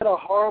movie had a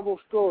horrible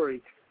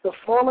story. The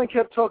Fallen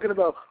kept talking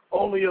about,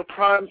 only a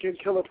Prime can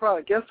kill a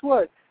Prime. Guess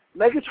what?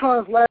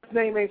 Megatron's last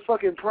name ain't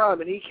fucking Prime,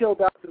 and he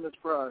killed Optimus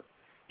Prime.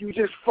 You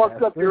just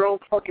fucked up your own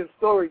fucking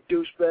story,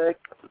 douchebag.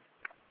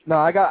 No,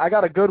 I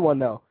got a good one,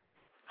 though.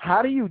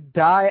 How do you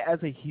die as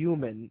a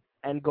human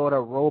and go to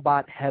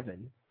robot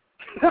heaven?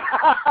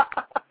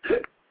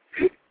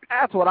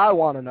 That's what I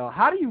want to know.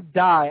 How do you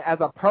die as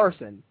a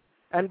person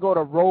and go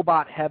to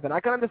robot heaven? I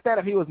can understand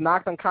if he was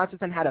knocked unconscious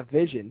and had a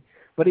vision,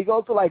 but he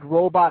goes to,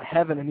 robot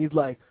heaven, and he's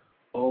like,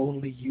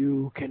 only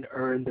you can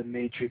earn the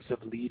matrix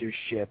of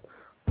leadership.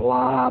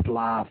 Blah,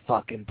 blah,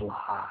 fucking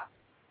blah.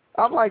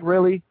 I'm like,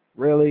 really?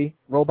 Really?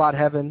 Robot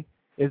heaven?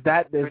 Is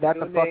that the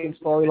fucking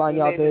storyline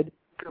y'all did?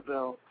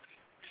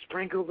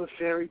 Sprinkle the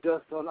fairy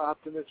dust on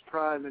Optimus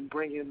Prime and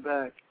bring him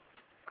back.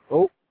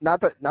 Oh, not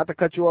to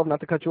cut you off,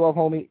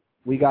 homie.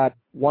 We got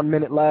 1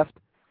 minute left.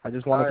 I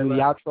just want to do the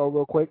outro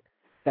real quick.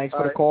 Thanks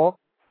for the call.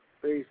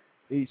 Peace.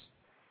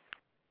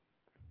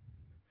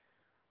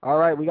 All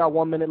right, we got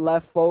 1 minute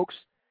left, folks.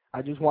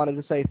 I just wanted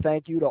to say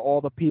thank you to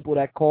all the people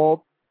that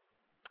called.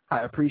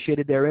 I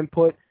appreciated their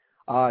input.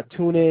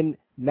 Tune in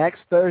next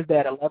Thursday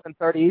at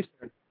 11:30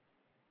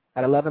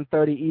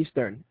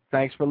 Eastern.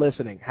 Thanks for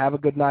listening. Have a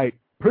good night.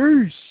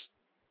 Peace.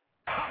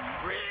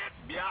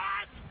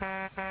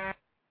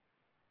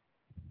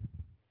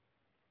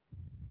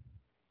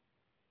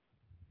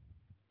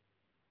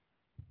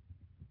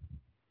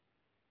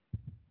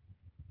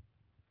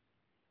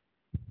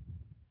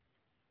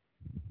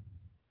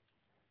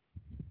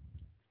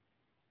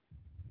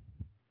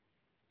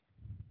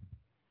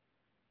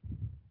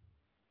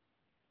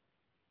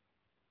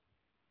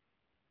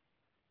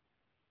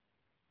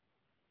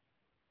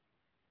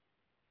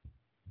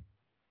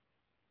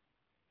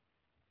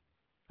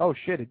 Oh,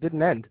 shit, it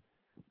didn't end.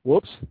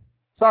 Whoops.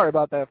 Sorry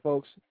about that,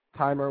 folks.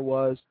 Timer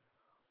was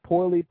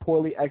poorly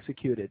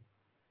executed.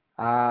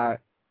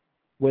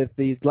 With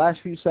these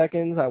last few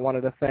seconds, I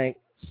wanted to thank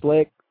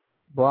Slick,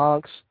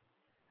 Bronx,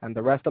 and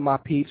the rest of my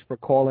peeps for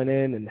calling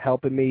in and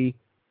helping me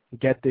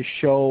get this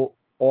show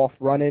off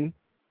running.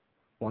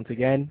 Once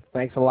again,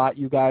 thanks a lot,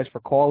 you guys,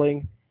 for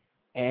calling.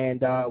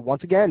 And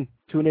once again,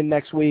 tune in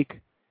next week,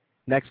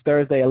 next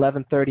Thursday,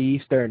 11:30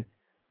 Eastern.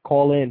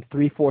 Call in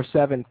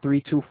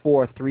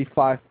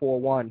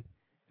 347-324-3541.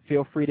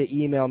 Feel free to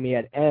email me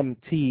at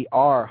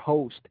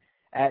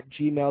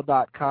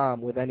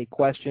mtrhost@gmail.com with any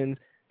questions,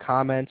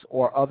 comments,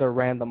 or other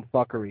random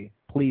fuckery.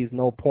 Please,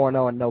 no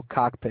porno and no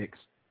cockpicks.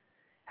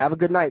 Have a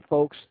good night,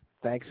 folks.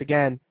 Thanks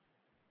again.